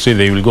 They say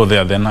they will go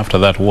there, then after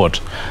that, what?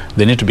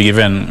 They need to be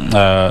given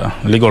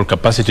legal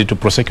capacity to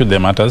prosecute their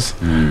matters,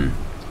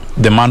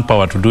 the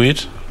manpower to do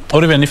it.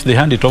 Or even if they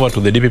hand it over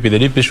to the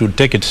DPP should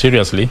take it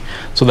seriously,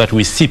 so that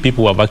we see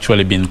people who have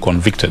actually been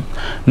convicted.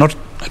 Not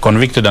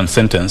convicted and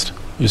sentenced.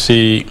 You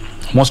see,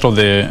 most of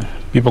the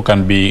people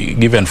can be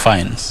given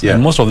fines.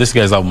 And most of these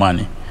guys have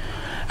money.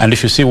 And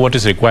if you see what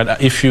is required,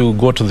 if you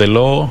go to the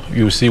law,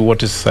 you see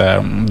what is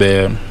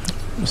the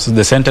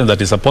sentence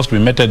that is supposed to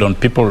be meted on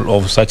people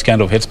of such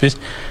kind of hate speech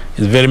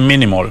is very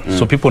minimal.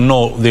 So people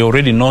know, they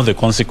already know the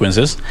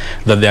consequences,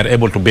 that they are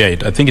able to bear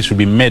it. I think it should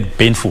be made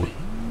painful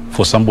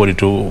for somebody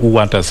who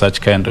utters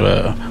such kind,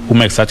 who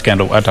makes such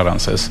kind of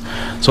utterances,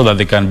 so that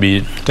they can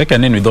be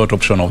taken in without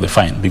option of the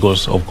fine,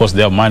 because of course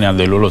they have money and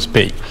they'll always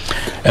pay.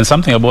 And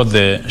something about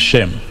the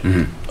shame,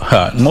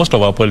 most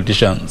of our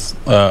politicians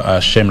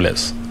are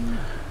shameless.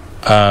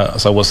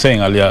 As I was saying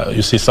earlier,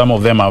 you see, some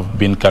of them have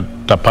been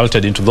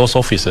catapulted into those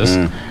offices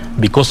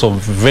because of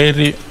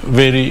very,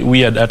 very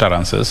weird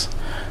utterances.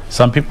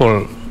 Some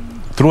people,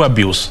 through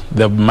abuse,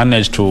 they've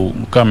managed to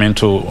come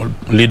into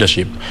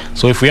leadership.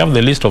 So if we have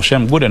the list of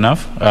shame, good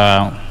enough,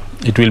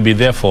 it will be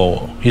there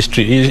for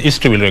history.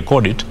 History will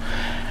record it.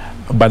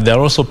 But there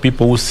are also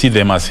people who see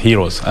them as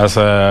heroes. As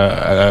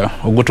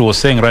Ogutu was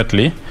saying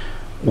rightly,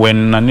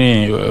 when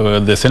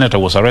the senator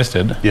was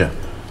arrested, he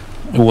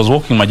was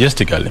walking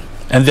majestically.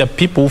 And there are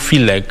people who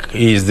feel like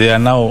they are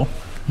now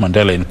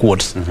Mandela in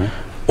quotes,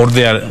 or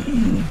they are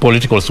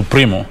political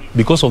supremo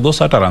because of those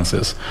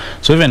utterances.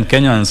 So even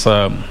Kenyans,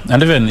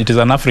 and even it is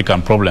an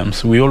African problem,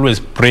 we always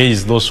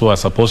praise those who are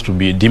supposed to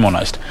be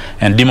demonized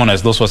and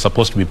demonize those who are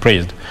supposed to be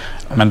praised.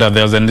 And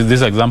there's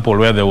this example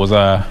where there was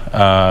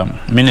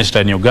a minister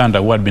in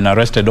Uganda who had been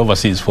arrested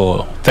overseas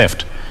for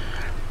theft.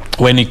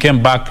 When he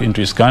came back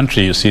into his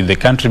country, you see, the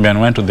countrymen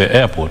went to the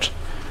airport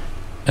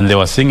and they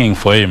were singing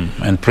for him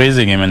and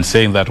praising him and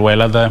saying that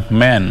while other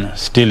men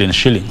steal in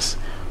shillings,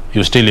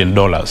 you steal in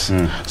dollars.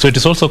 So it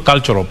is also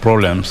cultural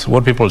problems.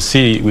 What people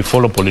see, we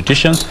follow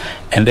politicians,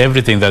 and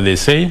everything that they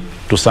say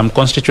to some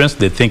constituents,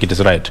 they think it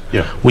is right,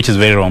 which is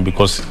very wrong,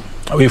 because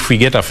if we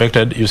get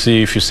affected, you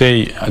see, if you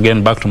say,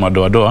 again, back to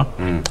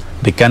Madoadoa,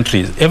 the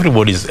country,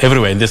 everybody is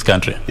everywhere in this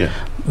country.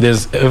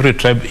 There's every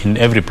tribe in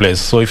every place.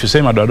 So if you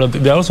say Madoadoa,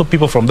 there are also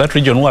people from that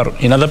region who are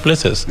in other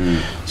places.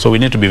 So we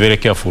need to be very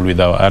careful with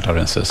our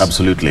utterances.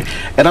 Absolutely.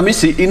 And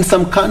Hamisi, in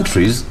some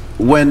countries,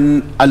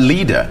 when a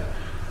leader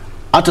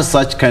utter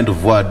such kind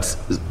of words,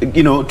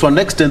 to an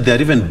extent, they are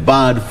even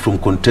barred from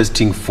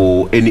contesting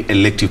for any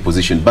elective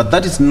position. But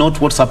that is not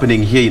what's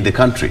happening here in the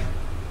country.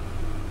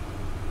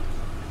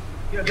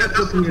 Yeah, that's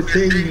what we are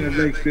saying.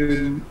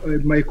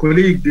 Like my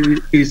colleague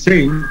is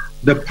saying,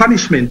 the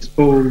punishment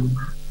or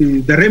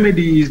the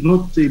remedy is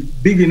not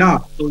big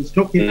enough, so it's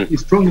not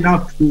strong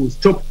enough to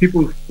stop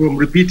people from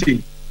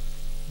repeating,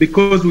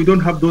 because we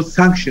don't have those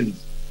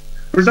sanctions.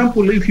 For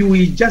example, if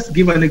we just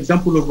give an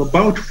example of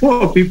about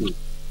 4 people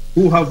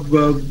who have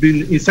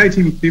been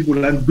inciting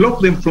people and block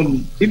them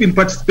from even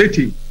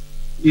participating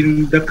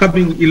in the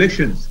coming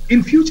elections.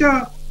 In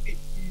future,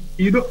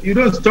 you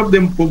don't stop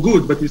them for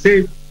good, but you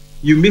say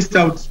you missed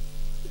out,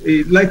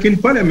 like in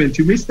Parliament,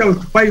 you missed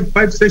out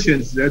five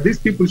sessions. These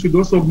people should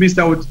also miss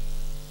out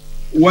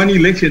one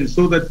election,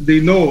 so that they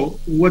know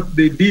what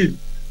they did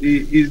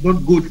is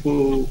not good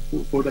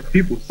for the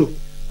people. So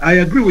I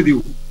agree with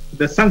you.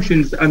 The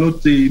sanctions are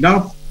not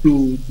enough.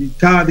 to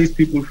deter these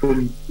people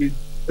from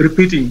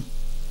repeating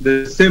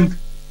the same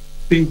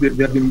thing that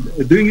they have been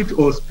doing it,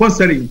 or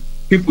sponsoring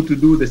people to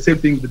do the same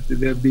thing that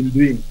they have been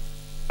doing.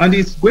 And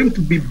it's going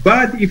to be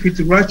bad if it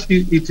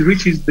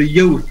reaches the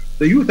youth.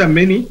 The youth are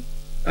many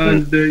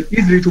and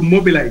easily to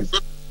mobilize.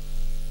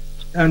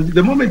 And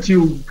the moment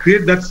you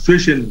create that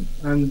situation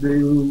and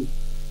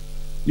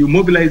you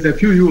mobilize a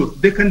few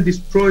youth, they can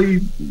destroy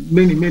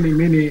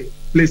many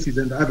places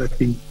and other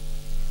things.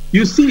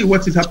 You see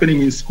what is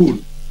happening in school.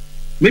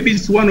 Maybe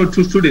it's 1 or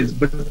 2 students,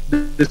 but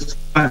the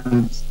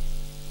students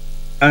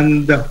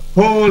and the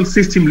whole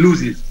system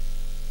loses.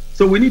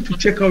 So we need to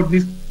check out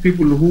these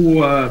people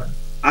who are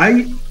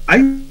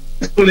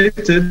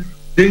isolated,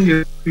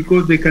 dangerous,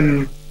 because they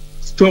can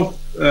stop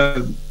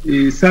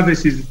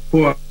services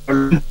for a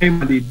long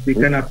time, and they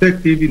can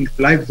affect even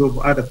the lives of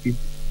other people.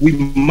 We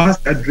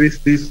must address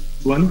this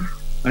one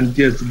and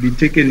just be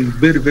taken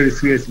very, very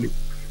seriously.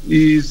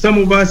 Some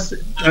of us,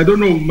 I don't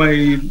know,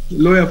 my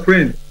lawyer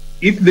friend,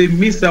 if they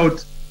miss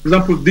out, for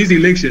example, these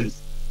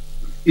elections,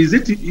 is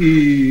it a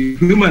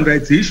human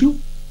rights issue?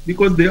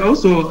 Because they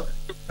also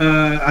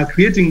are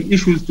creating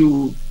issues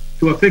to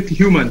affect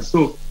humans.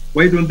 So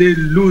why don't they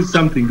lose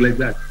something like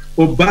that?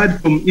 Or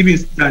barred from even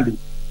standing,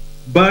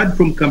 barred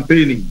from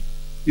campaigning?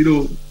 You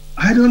know,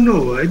 I don't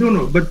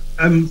know. But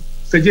I'm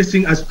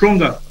suggesting a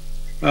stronger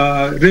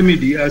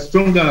remedy, a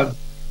stronger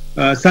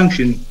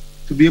sanction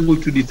to be able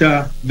to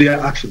deter their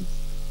actions.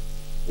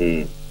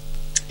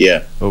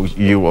 Yeah. Oh,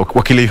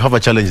 Wakili, you have a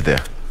challenge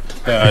there.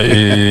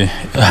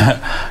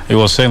 He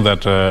was saying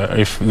that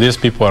if these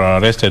people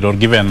are arrested or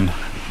given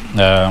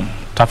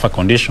tougher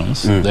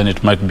conditions, then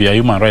it might be a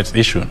human rights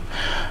issue.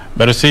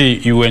 But you see,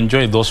 you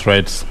enjoy those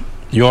rights.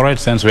 Your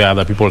rights ends where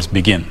other people's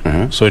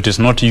begin. So it is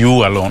not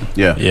you alone.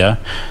 Yeah.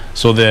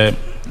 So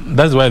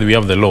that's why we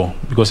have the law.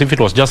 Because if it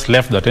was just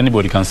left that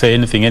anybody can say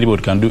anything,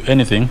 anybody can do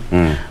anything,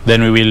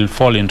 then we will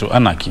fall into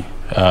anarchy.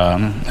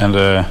 And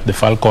the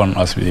falcon,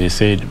 as we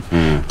said,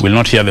 will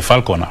not hear the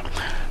falconer.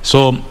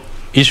 So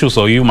issues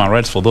of human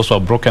rights for those who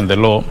have broken the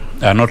law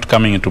are not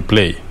coming into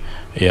play.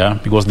 Yeah,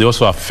 because they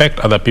also affect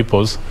other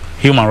people's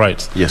human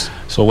rights. Yes.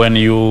 So when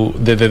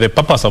the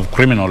purpose of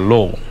criminal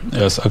law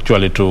is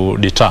actually to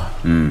deter.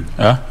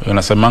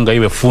 Unasemanga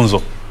iwe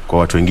funzo kwa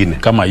watu wengine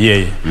kama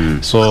yeye.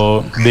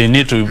 So we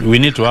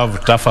need to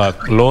have tougher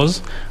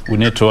laws. We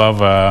need to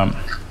have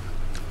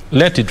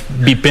let it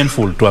be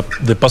painful to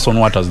the person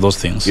who utters those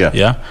things.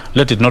 Yeah.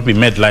 Let it not be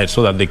made light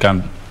so that they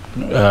can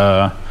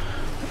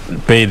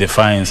pay the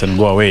fines and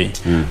go away.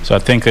 So I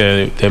think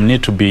there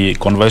need to be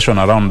conversation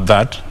around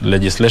that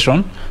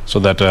legislation, so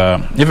that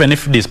even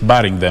if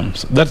disbarring them,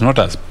 that's not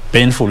as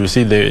painful. You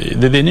see,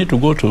 they need to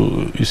go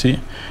to, you see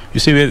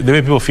the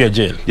way people fear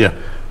jail.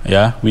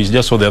 Yeah. We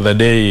just saw the other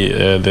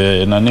day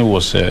the Nani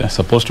was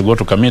supposed to go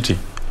to committee,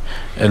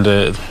 and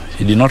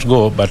he did not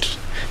go, but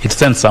it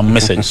sends some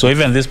message. So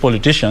even these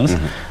politicians,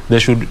 they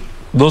should.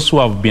 Those who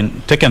have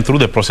been taken through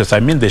the process,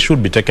 I mean, they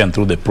should be taken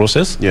through the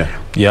process.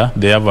 Yeah,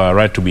 they have a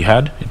right to be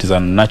heard. It is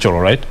a natural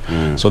right.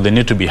 So they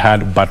need to be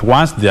heard. But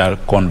once they are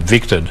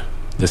convicted,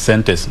 the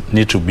sentence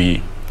need to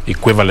be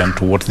equivalent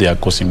to what they are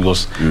causing,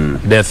 because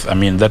death, I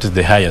mean, that is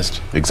the highest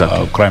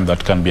crime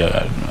that can be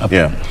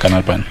can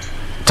happen.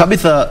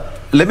 Tabitha,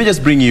 let me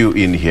just bring you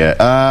in here.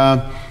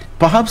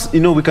 Perhaps,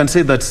 we can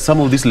say that some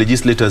of these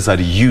legislators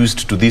are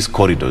used to these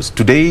corridors.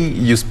 Today,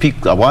 you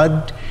speak a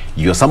word,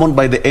 you are summoned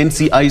by the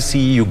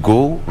NCIC, you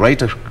go,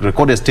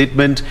 record a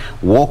statement,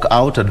 walk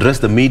out, address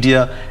the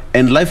media,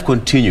 and life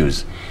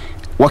continues.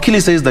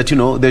 Wakili says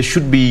that, there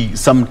should be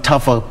some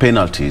tougher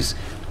penalties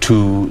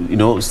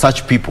to,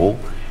 such people,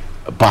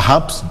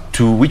 perhaps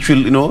to which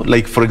will,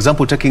 like, for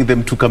example, taking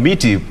them to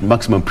committee,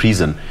 maximum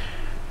prison.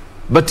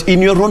 But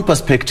in your own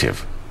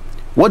perspective,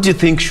 what do you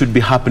think should be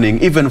happening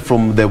even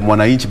from the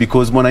Mwananchi?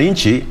 Because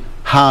Mwananchi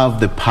have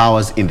the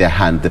powers in their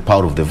hand, the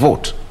power of the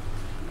vote.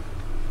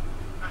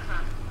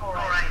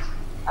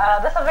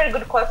 That's a very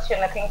good question.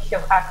 I think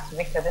you've asked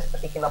Victor this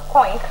particular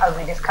point as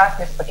we discuss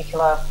this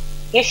particular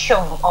issue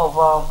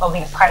of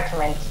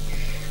incitement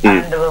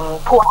and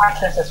poor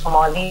utterances from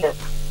our leaders.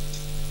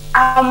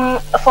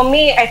 For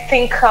me, I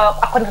think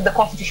according to the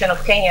Constitution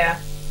of Kenya,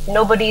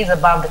 nobody is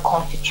above the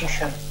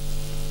Constitution.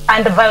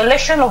 And the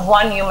violation of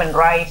one human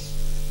right,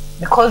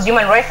 because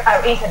human rights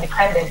are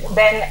interdependent,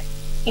 then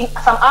in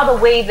some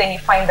other way, then you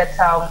find that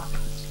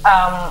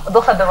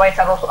those other rights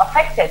are also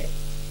affected.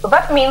 So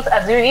that means,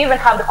 as we even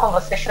have the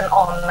conversation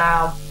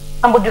on,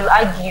 somebody will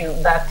argue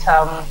that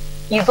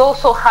he's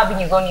also having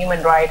his own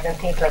human rights and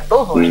things like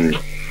those ones.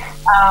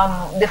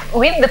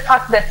 With the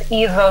fact that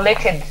he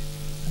violated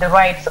the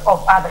rights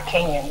of other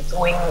Kenyans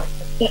when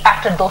he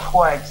uttered those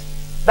words,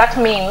 that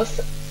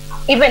means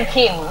even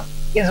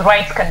his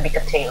rights can be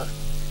curtailed.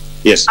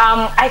 Yes.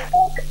 I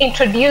think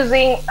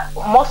introducing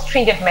more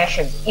stringent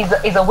measures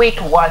is a way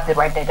towards the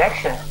right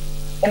direction.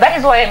 And that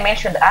is why I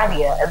mentioned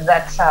earlier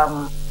that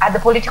at the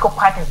political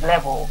parties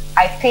level,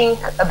 I think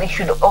they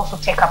should also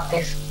take up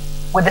this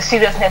with the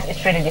seriousness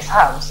it really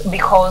deserves.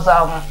 Because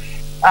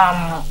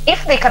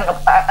if they can,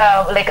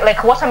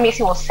 like what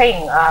Hamisi was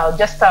saying,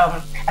 just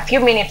a few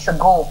minutes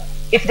ago,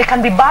 if they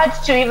can be barred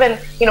to even,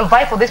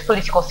 vie for these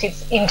political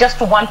seats in just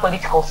one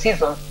political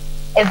season,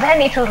 and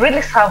then it will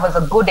really serve as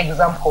a good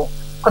example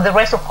for the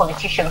rest of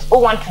politicians who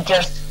want to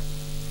just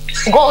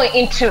go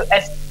into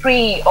a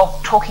spree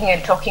of talking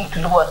to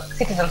the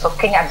citizens of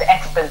Kenya at the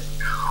expense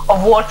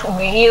of what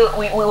we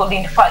will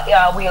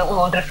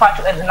refer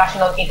to as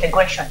national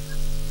integration.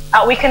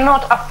 We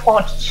cannot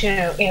afford to,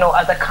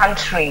 as a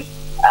country,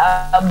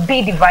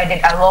 be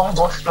divided along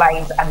those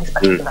lines at this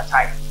particular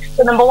time.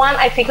 So number one,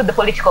 I think the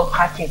political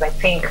parties, I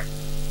think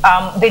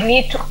they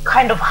need to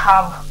kind of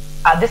have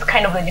this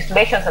kind of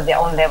legislations at their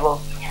own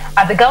level.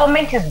 The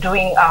government is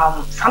doing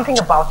something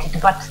about it,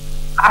 but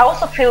I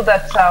also feel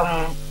that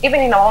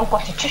even in our own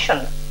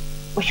constitution,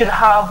 we should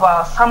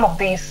have some of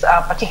these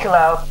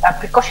particular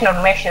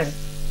precautionary measures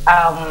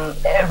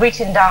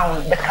written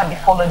down that can be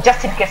followed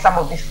just in case some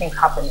of these things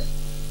happen.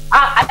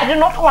 I do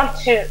not want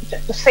to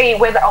say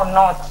whether or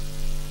not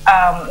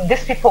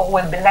these people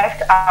will be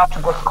left out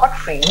to go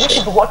scot-free, which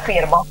is what we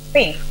are about to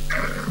see.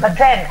 But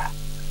then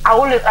I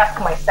always ask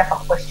myself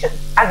a question: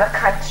 as a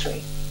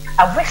country,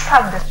 have we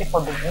served these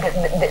people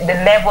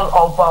the level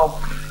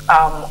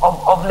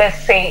of let's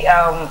say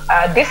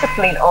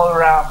discipline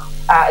or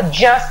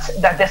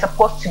just that they're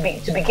supposed to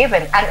be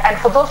given? And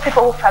for those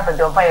people who felt that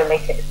they were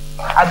violated,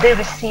 have they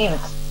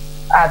received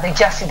the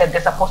justice that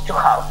they're supposed to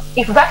have?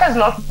 If that has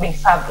not been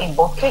served in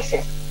both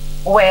cases,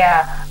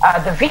 where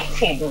the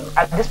victim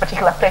at this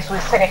particular place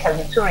was Senator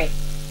Lituri,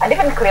 and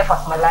even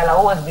Cleophas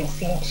Malala, who has been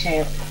seen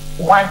to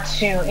want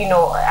to,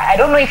 I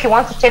don't know if he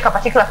wants to take a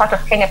particular part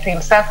of Kenya to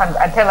himself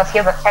and tell us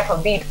here's a title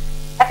deed.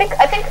 I think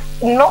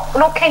no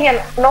Kenyan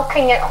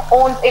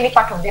owns any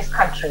part of this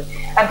country,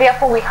 and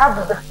therefore we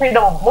have the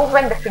freedom of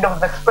movement, the freedom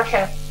of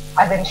expression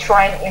as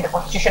enshrined in the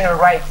constitutional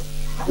rights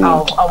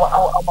of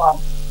our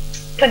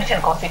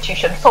 2010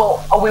 constitution.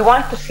 So we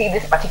want to see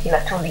these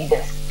particular two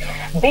leaders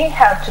being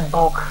held to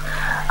book,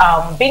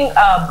 being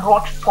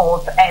brought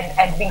forth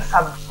and being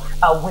served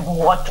with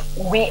what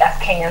we as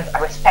Kenyans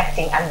are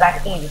respecting, and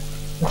that is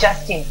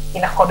justice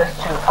in accordance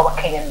to our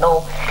Kenyan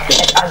law.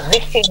 And as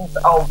victims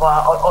of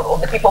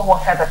the people who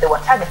felt that they were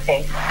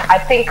targeted, I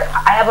think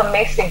I have a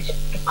message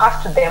to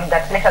pass to them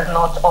that let us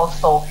not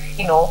also,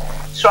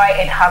 try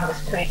and have the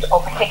spirit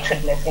of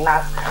hatredness in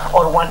us,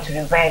 or want to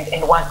revenge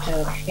and want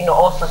to,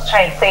 also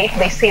try and say, if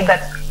they say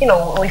that,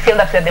 we feel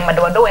that we're the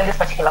Madawado in this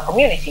particular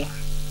community,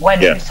 why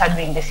do you start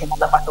doing this in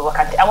other parts of the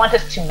country? I want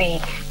us to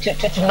be,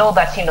 to know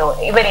that,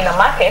 even in a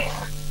market,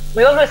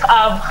 we always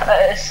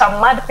have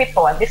some mad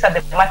people, and these are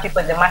the mad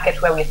people in the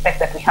market where we expect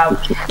that we have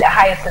the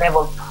highest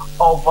level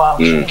of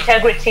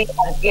integrity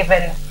and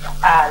even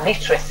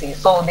literacy.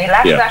 So they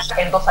lack that,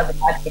 and those are the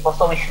bad people.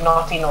 So we should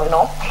not,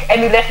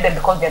 emulate them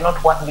because they're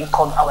not what we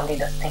call our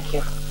leaders. Thank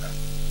you.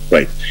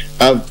 Right.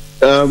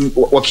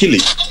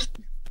 Wakili.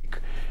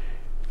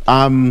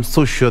 I'm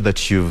so sure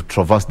that you've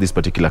traversed this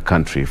particular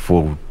country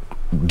for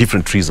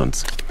different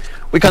reasons.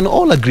 We can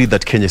all agree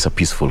that Kenya is a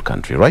peaceful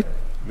country, right?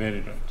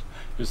 Very right.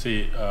 You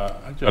see,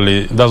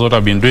 actually, that's what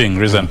I've been doing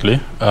recently.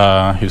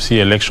 You see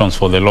elections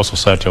for the Law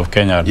Society of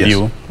Kenya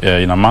due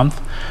in a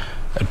month.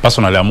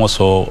 Personally, I'm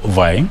also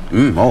vying.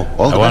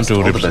 All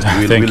the best.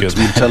 Thank you.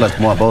 We'll tell us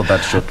more about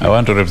that shortly. I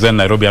want to represent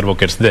Nairobi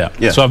advocates there.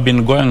 Yeah. So I've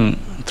been going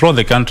through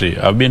the country.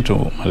 I've been to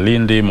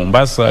Malindi,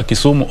 Mombasa,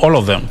 Kisumu, all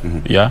of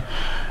them. Yeah.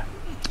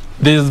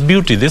 There's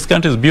beauty. This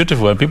country is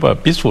beautiful and people are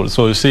peaceful.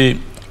 So you see,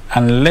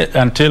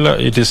 until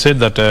it is said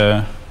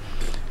that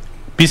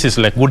peace is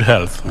like good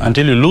health,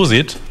 until you lose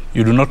it,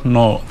 you do not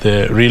know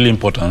the real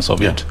importance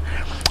of it.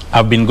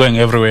 I've been going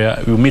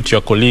everywhere. You meet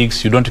your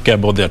colleagues, you don't care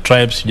about their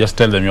tribes, you just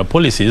tell them your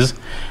policies,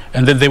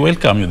 and then they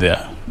welcome you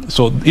there.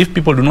 So if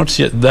people do not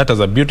see that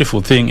as a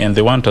beautiful thing and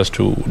they want us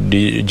to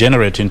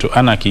degenerate into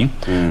anarchy,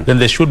 then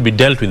they should be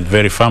dealt with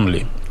very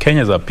firmly.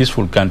 Kenya is a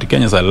peaceful country.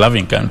 Kenya is a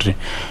loving country.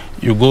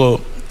 You go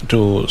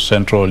to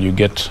Central, you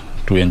get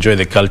to enjoy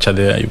the culture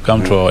there. You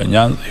come to our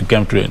Nyanza, you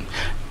come to...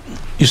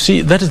 You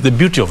see, that is the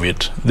beauty of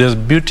it. There's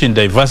beauty in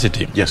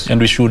diversity. Yes. And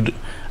we should,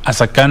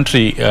 as a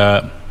country,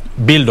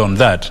 build on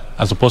that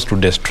as opposed to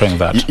destroying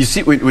that. You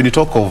see, when you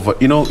talk of,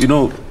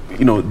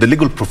 the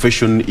legal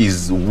profession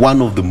is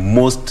one of the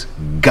most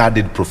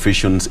guarded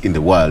professions in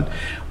the world.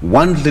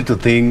 One little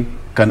thing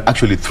can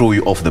actually throw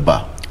you off the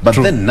bar. But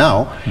then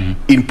now,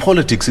 in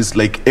politics, it's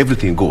like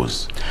everything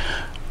goes.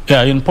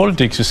 Yeah, in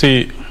politics, you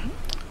see,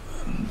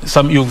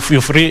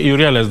 you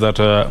realize that,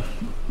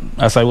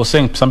 as I was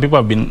saying, some people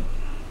have been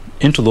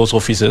into those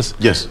offices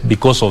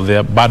because of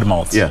their bad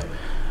mouths. Yeah.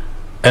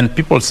 And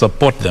people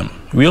support them.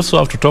 We also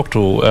have to talk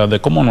to the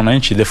common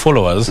wananchi, the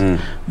followers,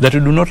 that we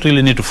do not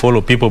really need to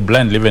follow people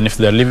blindly, even if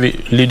they're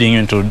leading you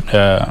into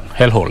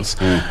hellholes.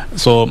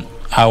 So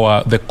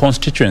the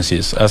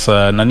constituencies, as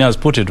Nani has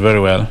put it very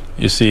well,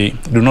 you see,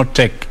 do not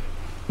take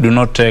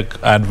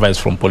advice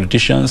from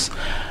politicians,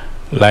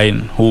 line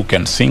who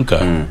can sink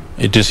her.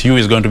 It is you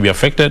is going to be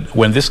affected.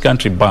 When this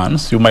country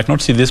burns, you might not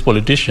see these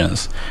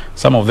politicians.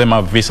 Some of them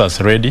have visas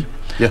ready,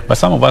 but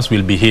some of us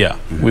will be here.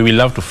 We will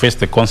have to face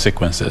the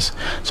consequences.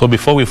 So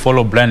before we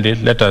follow blindly,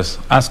 let us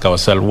ask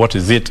ourselves, what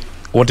is it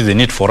what is the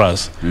need for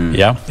us.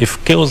 Yeah,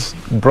 if chaos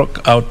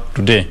broke out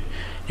today,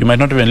 you might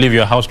not even leave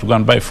your house to go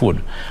and buy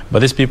food, but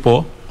these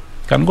people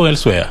can go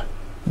elsewhere.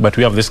 But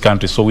we have this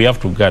country, so we have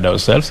to guard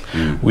ourselves.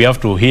 We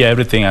have to hear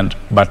everything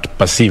but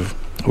perceive.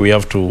 We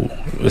have to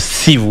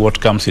sieve what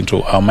comes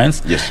into our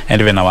minds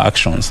and even our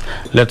actions.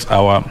 Let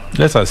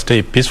us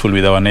stay peaceful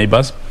with our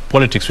neighbors.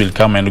 Politics will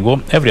come and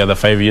go every other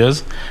 5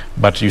 years,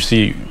 but you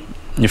see,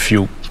 if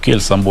you kill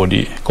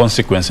somebody,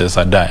 consequences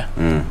are dire.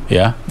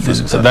 Yeah,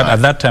 so that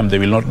at that time there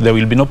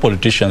will be no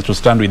politicians to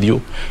stand with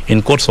you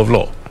in courts of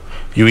law.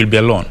 You will be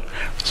alone.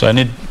 So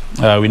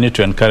we need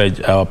to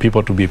encourage our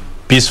people to be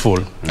peaceful.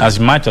 As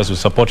much as you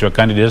support your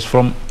candidates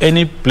from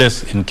any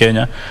place in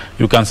Kenya,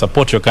 you can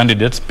support your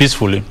candidates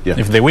peacefully.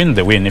 If they win,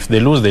 they win. If they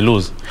lose, they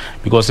lose.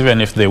 Because even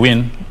if they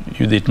win,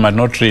 it might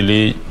not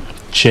really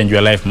change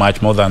your life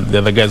much more than the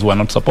other guys who are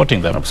not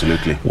supporting them.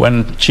 Absolutely.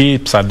 When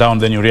chips are down,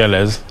 then you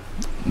realize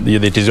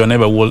it is your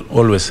neighbor who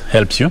always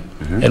helps you,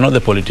 and not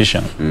the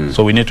politician.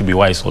 So we need to be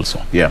wise also.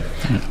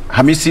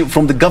 Hamisi,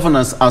 from the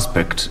governance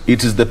aspect,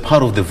 it is the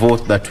part of the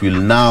vote that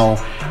will now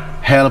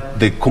help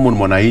the common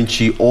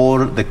mwananchi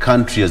or the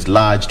country as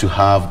large to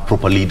have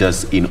proper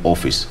leaders in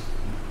office.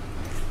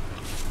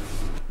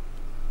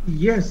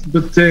 Yes,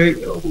 but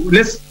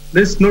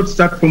let's not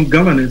start from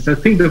governance. I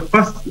think the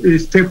first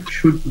step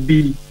should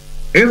be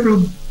every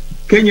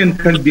Kenyan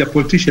can be a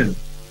politician,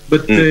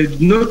 but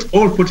not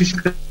all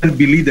politicians can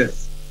be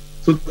leaders.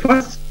 So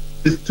first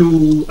is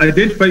to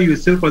identify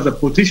yourself as a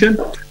politician,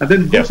 and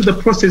then go to the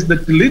process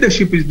that the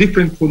leadership is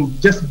different from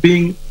just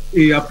being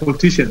a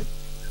politician.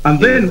 And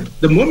then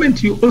the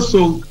moment you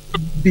also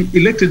be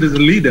elected as a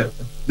leader,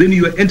 then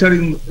you are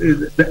entering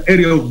the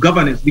area of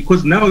governance,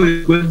 because now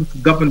you're going to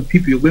govern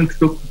people, you're going to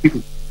talk to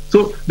people.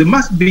 So there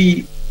must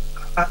be,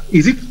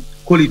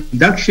 call it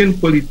induction,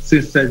 call it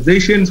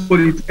sensitization,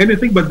 call it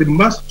anything, but there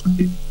must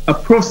be a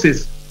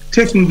process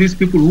taking these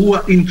people who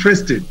are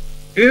interested.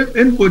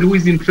 Anybody who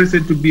is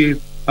interested to be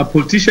a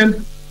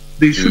politician,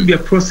 there should be a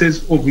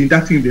process of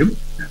inducting them.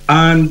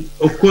 And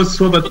of course,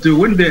 so that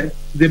when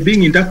they're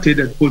being inducted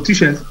as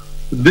politicians,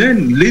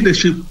 then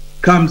leadership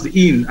comes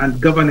in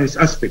and governance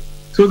aspect,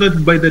 so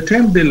that by the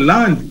time they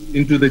land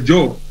into the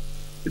job,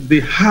 they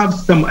have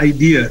some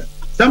idea.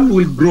 Some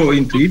will grow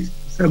into it,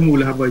 some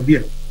will have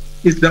idea.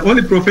 It's the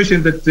only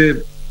profession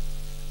that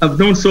I've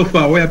known so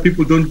far where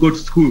people don't go to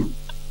school.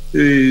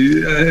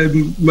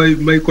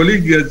 My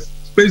colleague has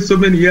spent so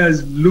many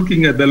years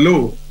looking at the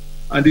law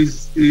and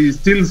is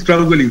still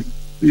struggling.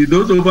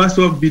 Those of us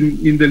who have been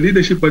in the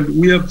leadership and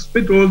we have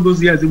spent all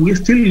those years, we're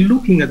still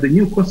looking at the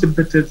new concept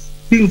that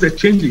things are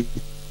changing.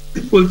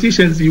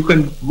 Politicians, you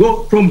can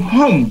go from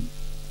home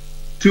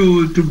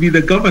to be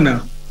the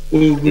governor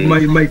of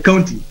my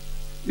county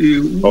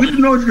with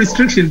no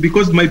restriction,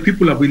 because my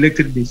people have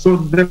elected me. So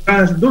there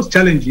are those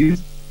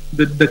challenges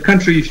that the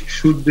country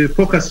should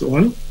focus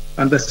on,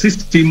 and the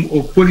system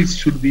of police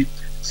should be.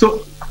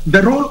 So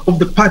the role of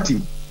the party,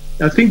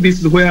 I think this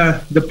is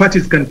where the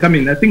parties can come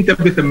in. I think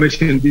Tabitha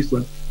mentioned this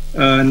one.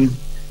 And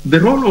the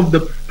role of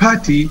the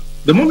party,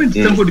 the moment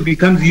somebody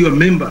becomes your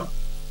member,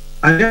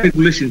 are there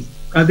regulations?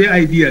 Are there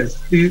ideas?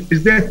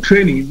 Is there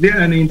training? Is there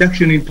an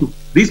induction into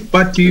this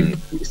party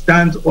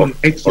stands on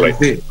X or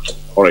Z?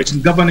 All right.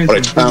 Governance. All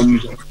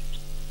right.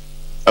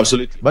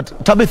 Absolutely.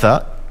 But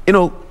Tabitha,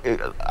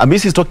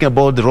 Hamisi is talking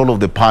about the role of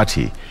the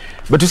party.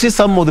 But you see,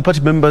 some of the party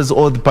members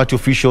or the party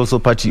officials or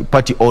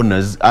party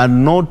owners are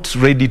not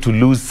ready to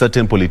lose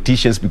certain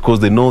politicians because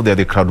they know they're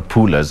the crowd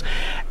pullers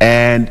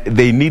and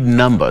they need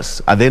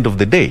numbers at the end of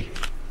the day.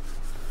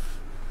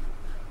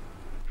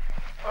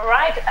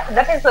 Right,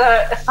 that is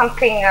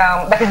something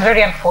that is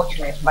very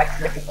unfortunate,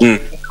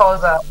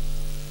 because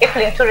if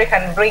Linturi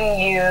can bring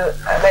you,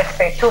 let's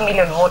say, 2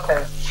 million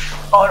voters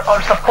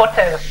or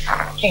supporters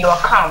to your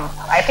camp,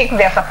 I think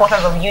they are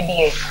supporters of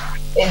UDA,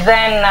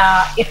 then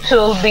it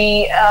will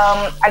be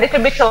a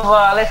little bit of,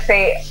 let's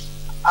say,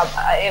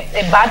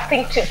 a bad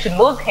thing to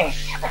lose him.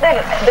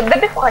 Then the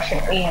big question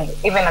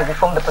is, even as we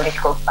form the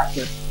political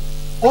parties,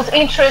 whose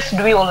interest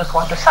do we always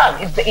want to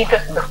serve? Is the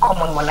interest of the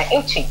common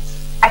mwananchi?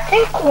 I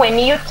think when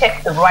you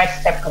take the right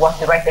step towards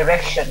the right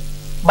direction,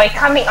 by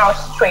coming out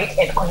straight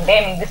and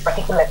condemning this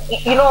particular,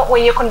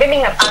 when you're condemning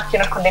an act,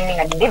 you're not condemning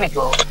an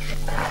individual.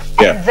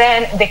 Yeah. And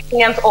then the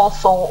Kenyans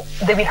also,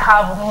 they will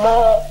have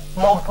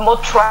more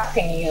trust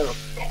in you,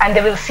 and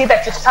they will see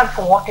that you stand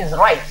for what is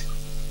right.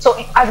 So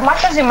as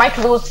much as we might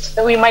lose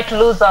the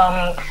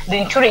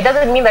Inturi, it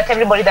doesn't mean that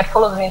everybody that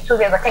follows the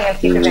Inturi as a Kenyan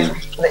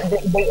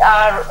citizen, they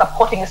are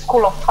supporting a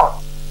school of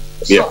thought.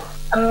 So,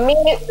 me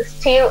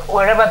still,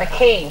 wherever the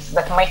case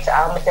that might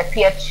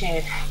appear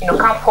to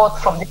come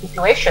forth from the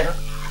situation,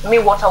 me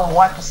what I would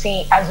want to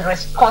see as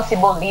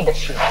responsible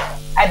leadership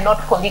and not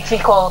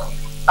political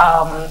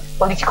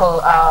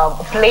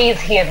plays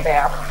here and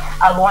there.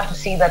 I want to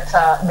see that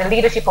the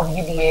leadership of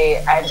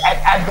UDA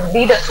and the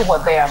leaders who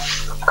are there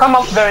come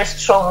up very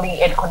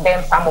strongly and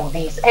condemn some of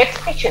these hate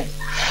speeches.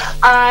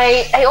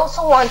 I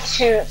also want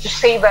to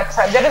say that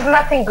there is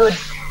nothing good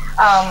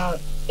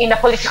in a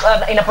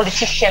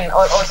politician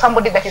or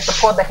somebody that you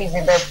support that is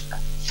in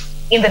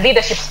in the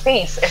leadership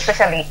space,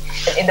 especially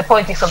in the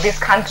politics of this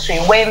country,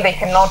 when they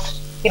cannot,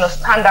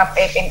 stand up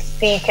and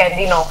speak and,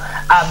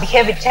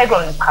 behave integral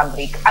in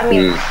public. I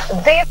mean,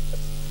 this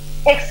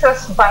takes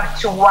us back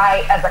to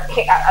why, as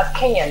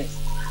Kenyans,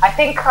 I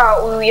think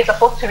we are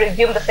supposed to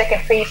resume the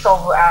second phase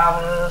of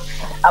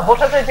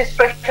voter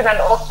registration and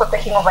also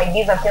taking of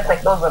IDs and things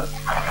like those.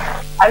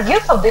 As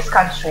youth of this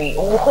country,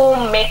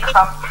 who make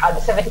up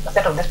the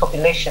 70% of this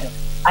population,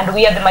 and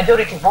we are the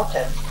majority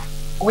voters,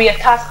 we are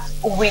tasked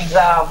with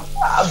a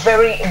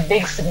very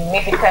big,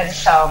 significant,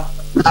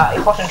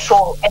 important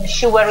role,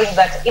 ensuring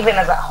that even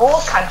as a whole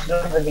country,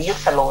 not even the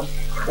youth alone,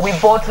 we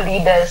vote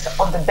leaders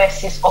on the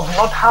basis of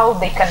not how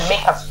they can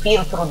make us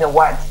feel through the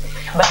words,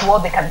 but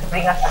what they can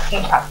bring us as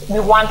impact. We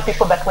want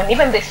people that when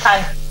even they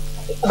stand,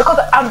 because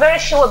I'm very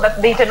sure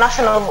that the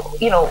international,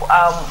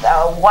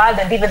 world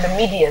and even the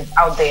media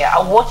out there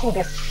are watching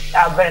this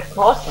very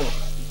closely,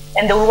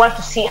 and they want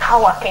to see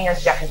how are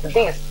Kenyans reacting to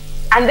this.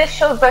 And this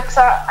shows that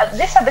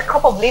these are the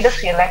couple of leaders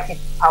we elected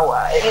to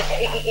power.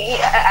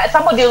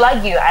 Somebody will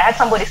argue, I had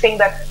somebody saying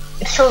that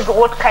it shows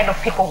what kind of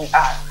people we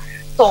are.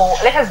 So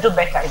let us do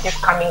better in this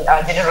coming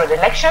general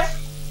election.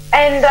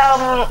 And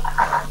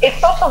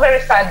it's also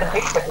very sad, the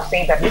big to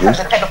say that these are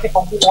the kind of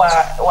people who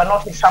were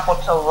not in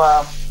support of,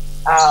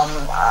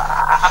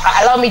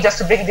 allow me just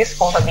to bring this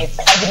forward a bit,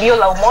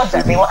 Agiliola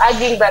Umoja. They were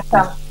arguing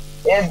that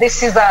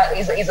this is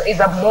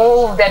a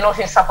move they're not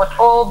in support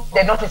of,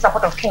 they're not in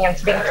support of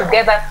Kenyans being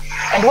together.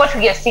 And what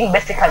we are seeing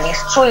basically is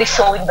truly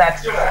showing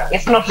that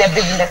it's not their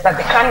business that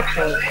the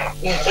country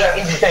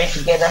is doing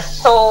together.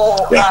 So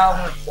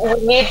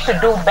we need to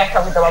do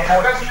better with our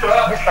votes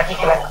this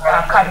particular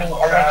coming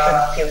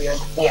election period.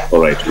 Yeah. All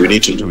right, we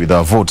need to do with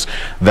our votes.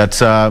 That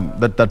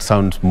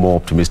sounds more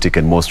optimistic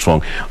and more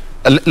strong.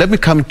 Let me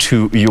come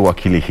to you,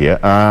 Wakili, here,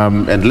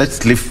 and let's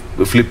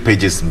flip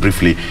pages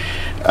briefly.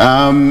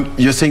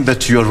 You're saying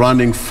that you're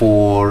running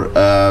for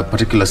a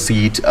particular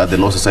seat at the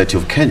Law Society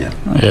of Kenya.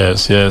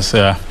 Yes.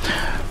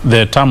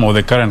 The term of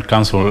the current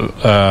council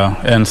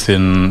ends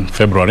in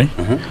February,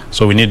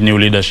 so we need new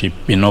leadership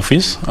in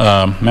office.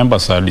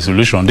 Members are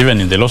disillusioned,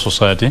 even in the Law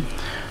Society.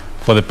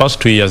 For the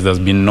past 2 years, there's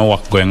been no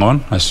work going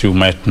on, as you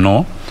might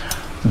know.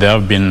 There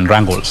have been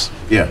wrangles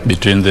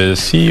between the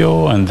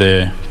CEO and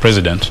the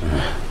president.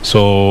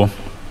 So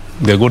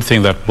the good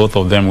thing that both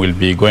of them will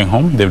be going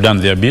home. They've done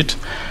their bit,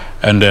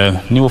 and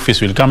new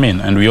office will come in,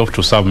 and we hope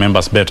to serve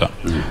members better.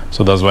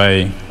 So that's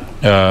why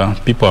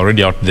people are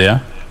already out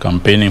there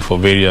campaigning for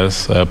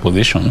various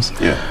positions,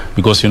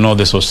 because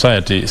the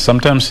society,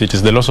 sometimes it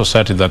is the Law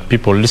Society that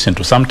people listen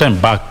to. Sometime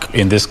back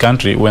in this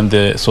country, when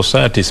the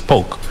society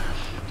spoke,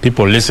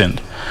 people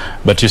listened,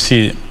 but you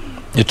see,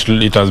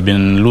 it has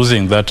been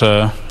losing that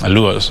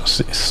allure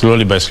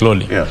slowly by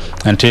slowly,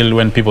 until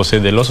when people say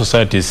the Law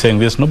Society is saying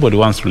this, nobody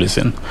wants to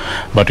listen.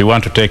 But we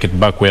want to take it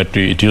back where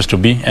it used to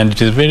be, and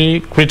it is very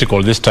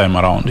critical this time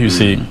around. You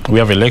see, we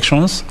have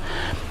elections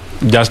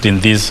just in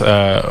this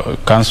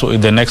council.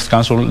 The next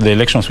council, the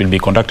elections will be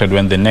conducted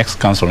when the next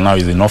council now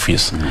is in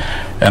office,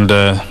 and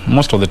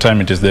most of the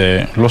time it is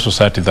the Law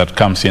Society that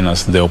comes in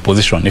as the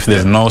opposition. If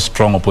there's no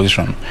strong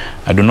opposition,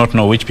 I do not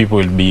know which people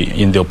will be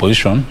in the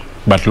opposition,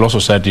 but Law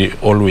Society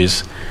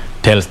always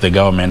tells the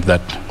government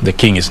that the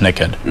king is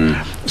naked.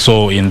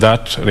 So in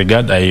that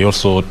regard, I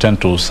also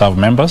tend to serve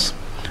members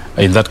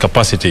in that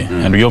capacity,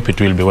 and we hope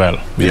it will be well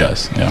with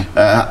us.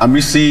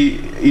 Hamisi,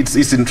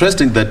 it's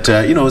interesting that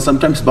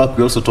sometimes back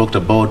we also talked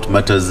about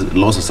matters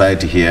Law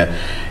Society here,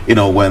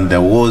 when there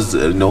was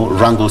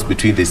wrangles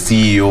between the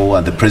CEO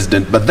and the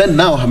president. But then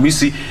now,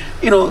 Hamisi,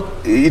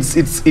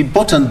 it's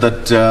important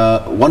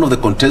that one of the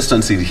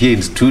contestants is here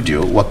in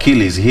studio,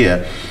 Wakili is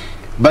here,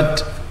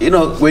 but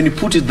when you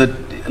put it that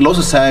Law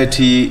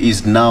Society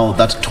is now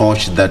that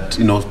torch that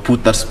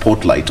put that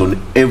spotlight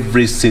on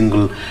every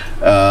single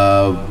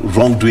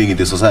wrongdoing in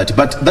the society,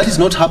 but that is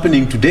not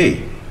happening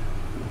today.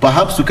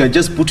 Perhaps we can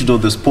just put it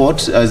on the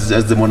spot as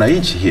the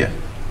Mwananchi here.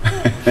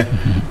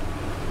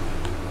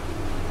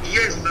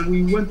 Yes,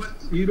 we want.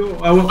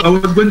 I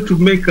was going to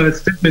make a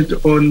statement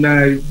on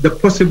the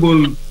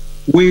possible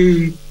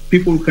way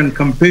people can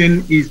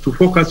campaign is to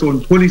focus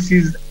on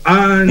policies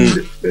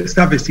and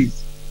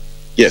services.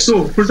 Yes.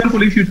 So, for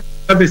example, if you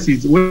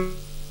services, when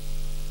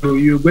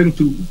you're going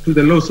to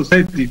the Law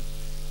Society,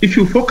 if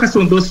you focus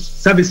on those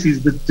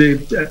services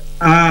that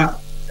are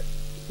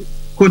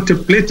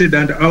contemplated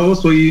and are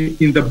also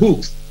in the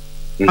books,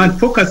 and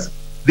focus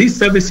these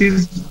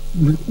services,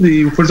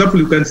 for example,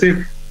 you can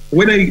say,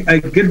 when I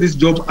get this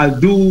job, I'll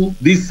do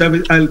this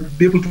service, I'll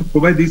be able to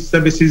provide these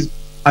services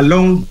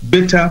along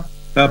better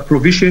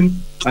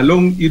provision,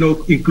 along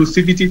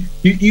inclusivity.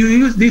 You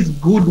use these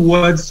good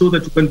words so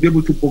that you can be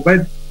able to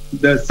provide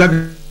the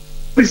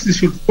services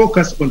should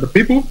focus on the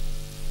people,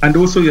 and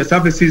also your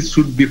services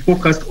should be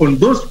focused on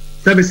those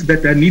services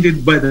that are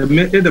needed by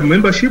the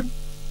membership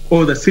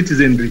or the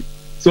citizenry.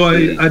 So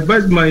I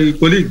advise my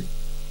colleague,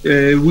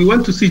 we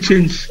want to see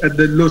change at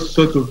the Law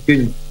Society of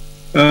Kenya.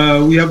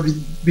 We have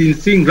been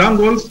seeing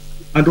wrangles,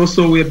 and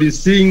also we have been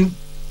seeing,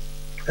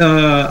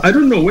 I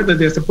don't know whether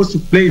they're supposed to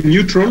play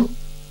neutral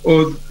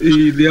or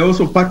they are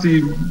also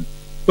party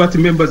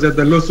members at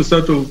the Law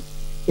Society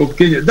of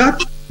Kenya.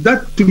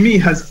 That to me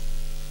has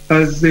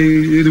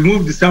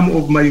removed some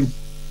of my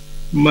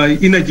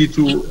energy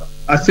to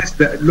assess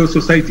the Law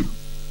Society.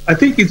 I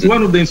think it's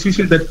one of the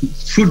institutions that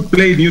should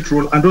play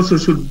neutral and also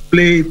should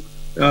play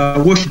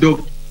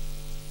watchdog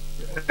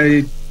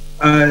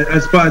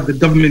as far as the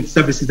government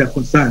services are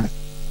concerned.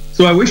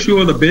 So I wish you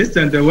all the best,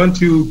 and I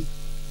want you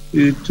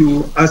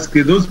to ask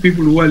those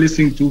people who are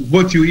listening to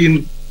vote you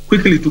in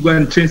quickly to go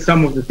and change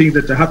some of the things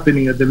that are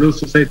happening at the Law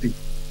Society.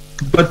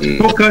 But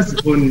focus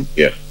on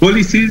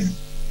policies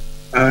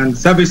and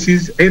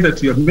services, either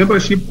to your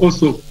membership.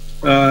 Also,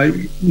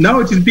 now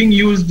it is being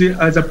used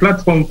as a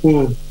platform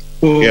for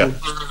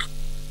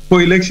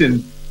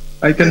election.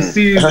 I can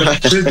see the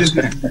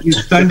president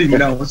is standing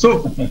now.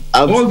 So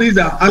all these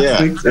are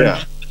aspects.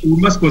 And we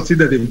must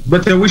consider them.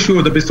 But I wish you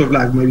all the best of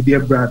luck, my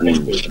dear brother.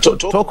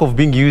 Talk of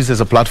being used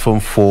as a platform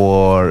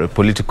for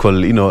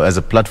political, as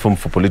a platform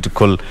for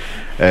political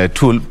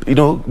tool.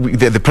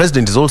 The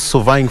president is also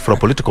vying for a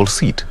political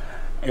seat.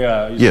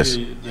 Yeah. Yes.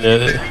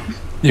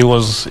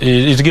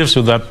 It gives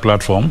you that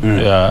platform.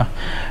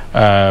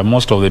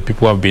 Most of the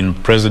people have been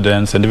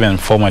presidents and even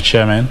former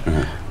chairmen.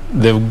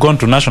 They've gone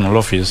to national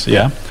office.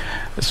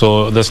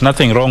 So there's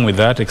nothing wrong with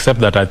that,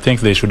 except that I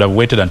think they should have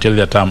waited until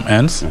their term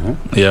ends.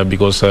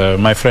 Because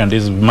my friend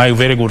is my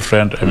very good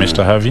friend,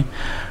 Mr. Harvey.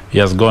 He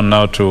has gone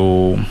now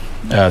to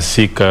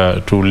seek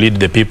to lead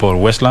the people of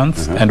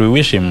Westlands, and we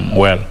wish him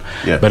well.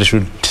 But he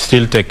should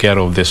still take care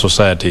of the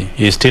society.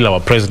 He is still our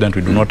president.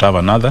 We do not have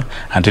another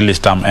until his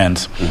term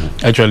ends.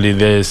 Actually,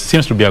 there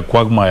seems to be a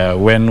quagmire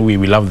when we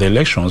will have the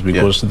elections,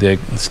 because there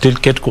still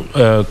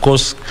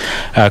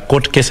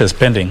court cases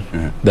pending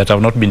that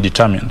have not been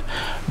determined.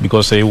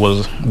 Because he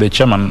was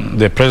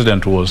the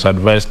president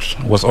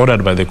was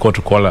ordered by the court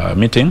to call a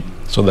meeting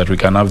so that we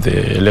can have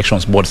the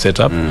elections board set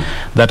up.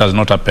 That has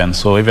not happened.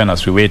 So even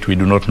as we wait, we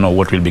do not know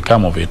what will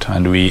become of it.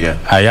 And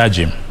I urge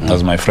him,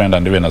 as my friend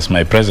and even as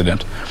my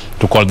president,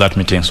 to call that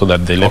meeting so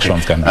that the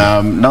elections can be.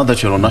 Now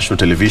that you're on national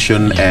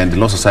television and the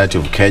Law Society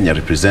of Kenya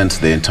represents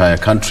the entire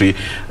country,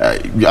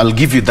 I'll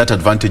give you that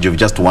advantage of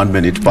just 1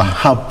 minute,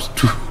 perhaps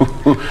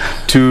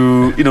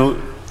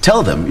to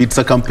tell them it's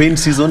a campaign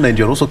season and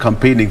you're also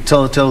campaigning.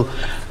 Tell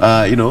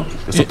the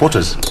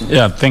supporters.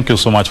 Yeah, thank you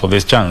so much for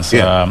this chance.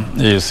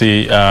 You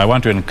see, I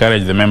want to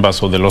encourage the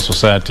members of the Law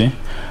Society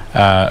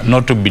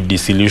not to be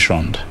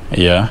disillusioned.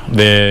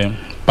 The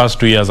past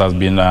 2 years has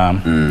been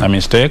a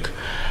mistake.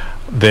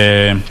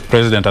 The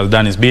president has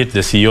done his bit,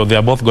 the CEO, they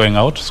are both going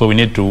out, so we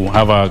need to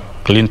have a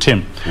clean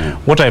team.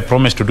 What I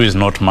promise to do is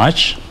not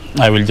much.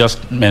 I will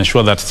just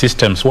ensure that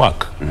systems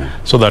work,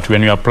 so that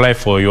when you apply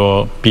for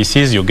your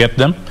PCs, you get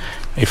them.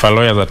 If a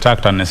lawyer is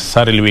attacked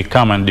unnecessarily, we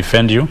come and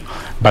defend you.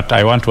 But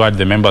I want to urge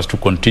the members to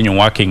continue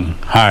working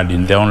hard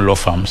in their own law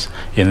firms,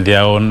 in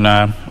their own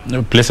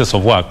places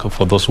of work,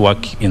 for those who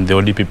work in the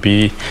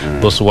ODPP,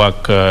 those who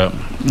work at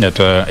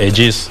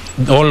AGs,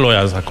 all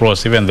lawyers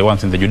across, even the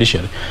ones in the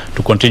judiciary,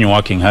 to continue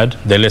working hard.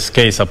 The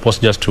LSK is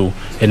supposed just to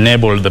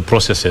enable the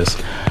processes.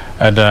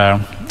 And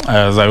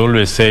as I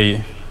always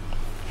say,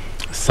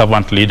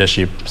 servant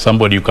leadership,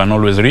 somebody you can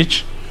always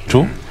reach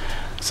to,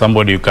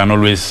 somebody you can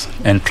always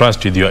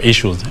entrust with your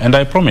issues. And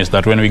I promise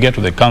that when we get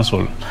to the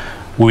council,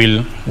 we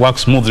will work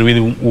smoothly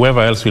with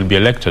whoever else will be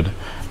elected.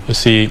 You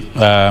see,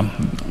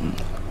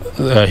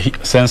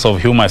 sense of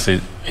humor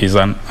is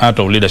an art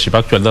of leadership.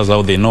 Actually, that's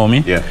how they know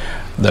me.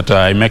 That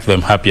I make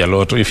them happy a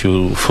lot if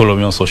you follow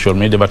me on social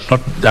media. But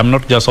I'm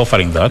not just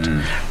offering that.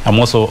 I'm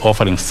also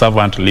offering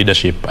servant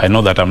leadership. I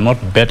know that I'm not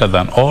better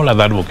than all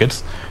other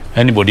advocates.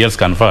 Anybody else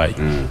can vie.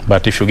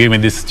 But if you give me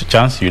this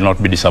chance, you'll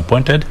not be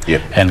disappointed,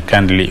 and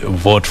kindly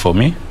vote for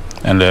me.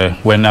 And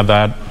when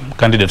other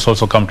candidates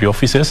also come to your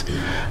offices,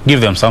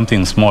 give them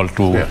something small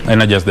to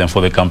energize them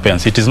for the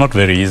campaigns. It is not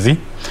very easy.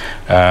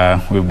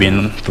 We've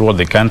been throughout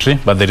the country,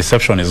 but the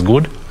reception is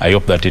good. I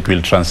hope that it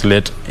will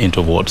translate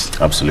into votes.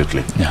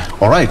 Absolutely.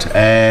 All right,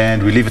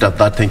 and we leave it at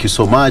that. Thank you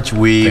so much.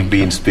 We've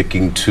been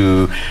speaking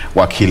to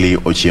Wakili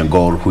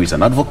Ochieng, who is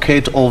an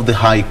advocate of the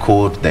High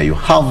Court. There you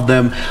have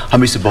them.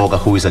 Hamisi Mboga,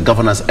 who is a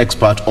governance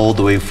expert all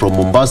the way from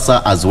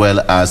Mombasa, as well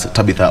as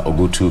Tabitha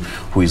Ogutu,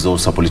 who is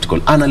also a political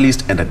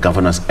analyst and a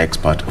governance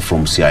expert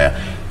from Siaya.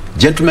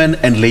 Gentlemen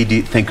and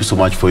lady, thank you so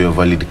much for your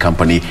valid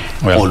company.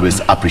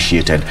 Always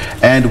appreciated.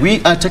 And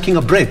we are taking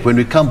a break. When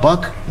we come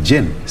back,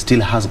 Jen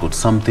still has got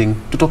something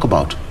to talk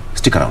about.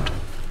 Stick around.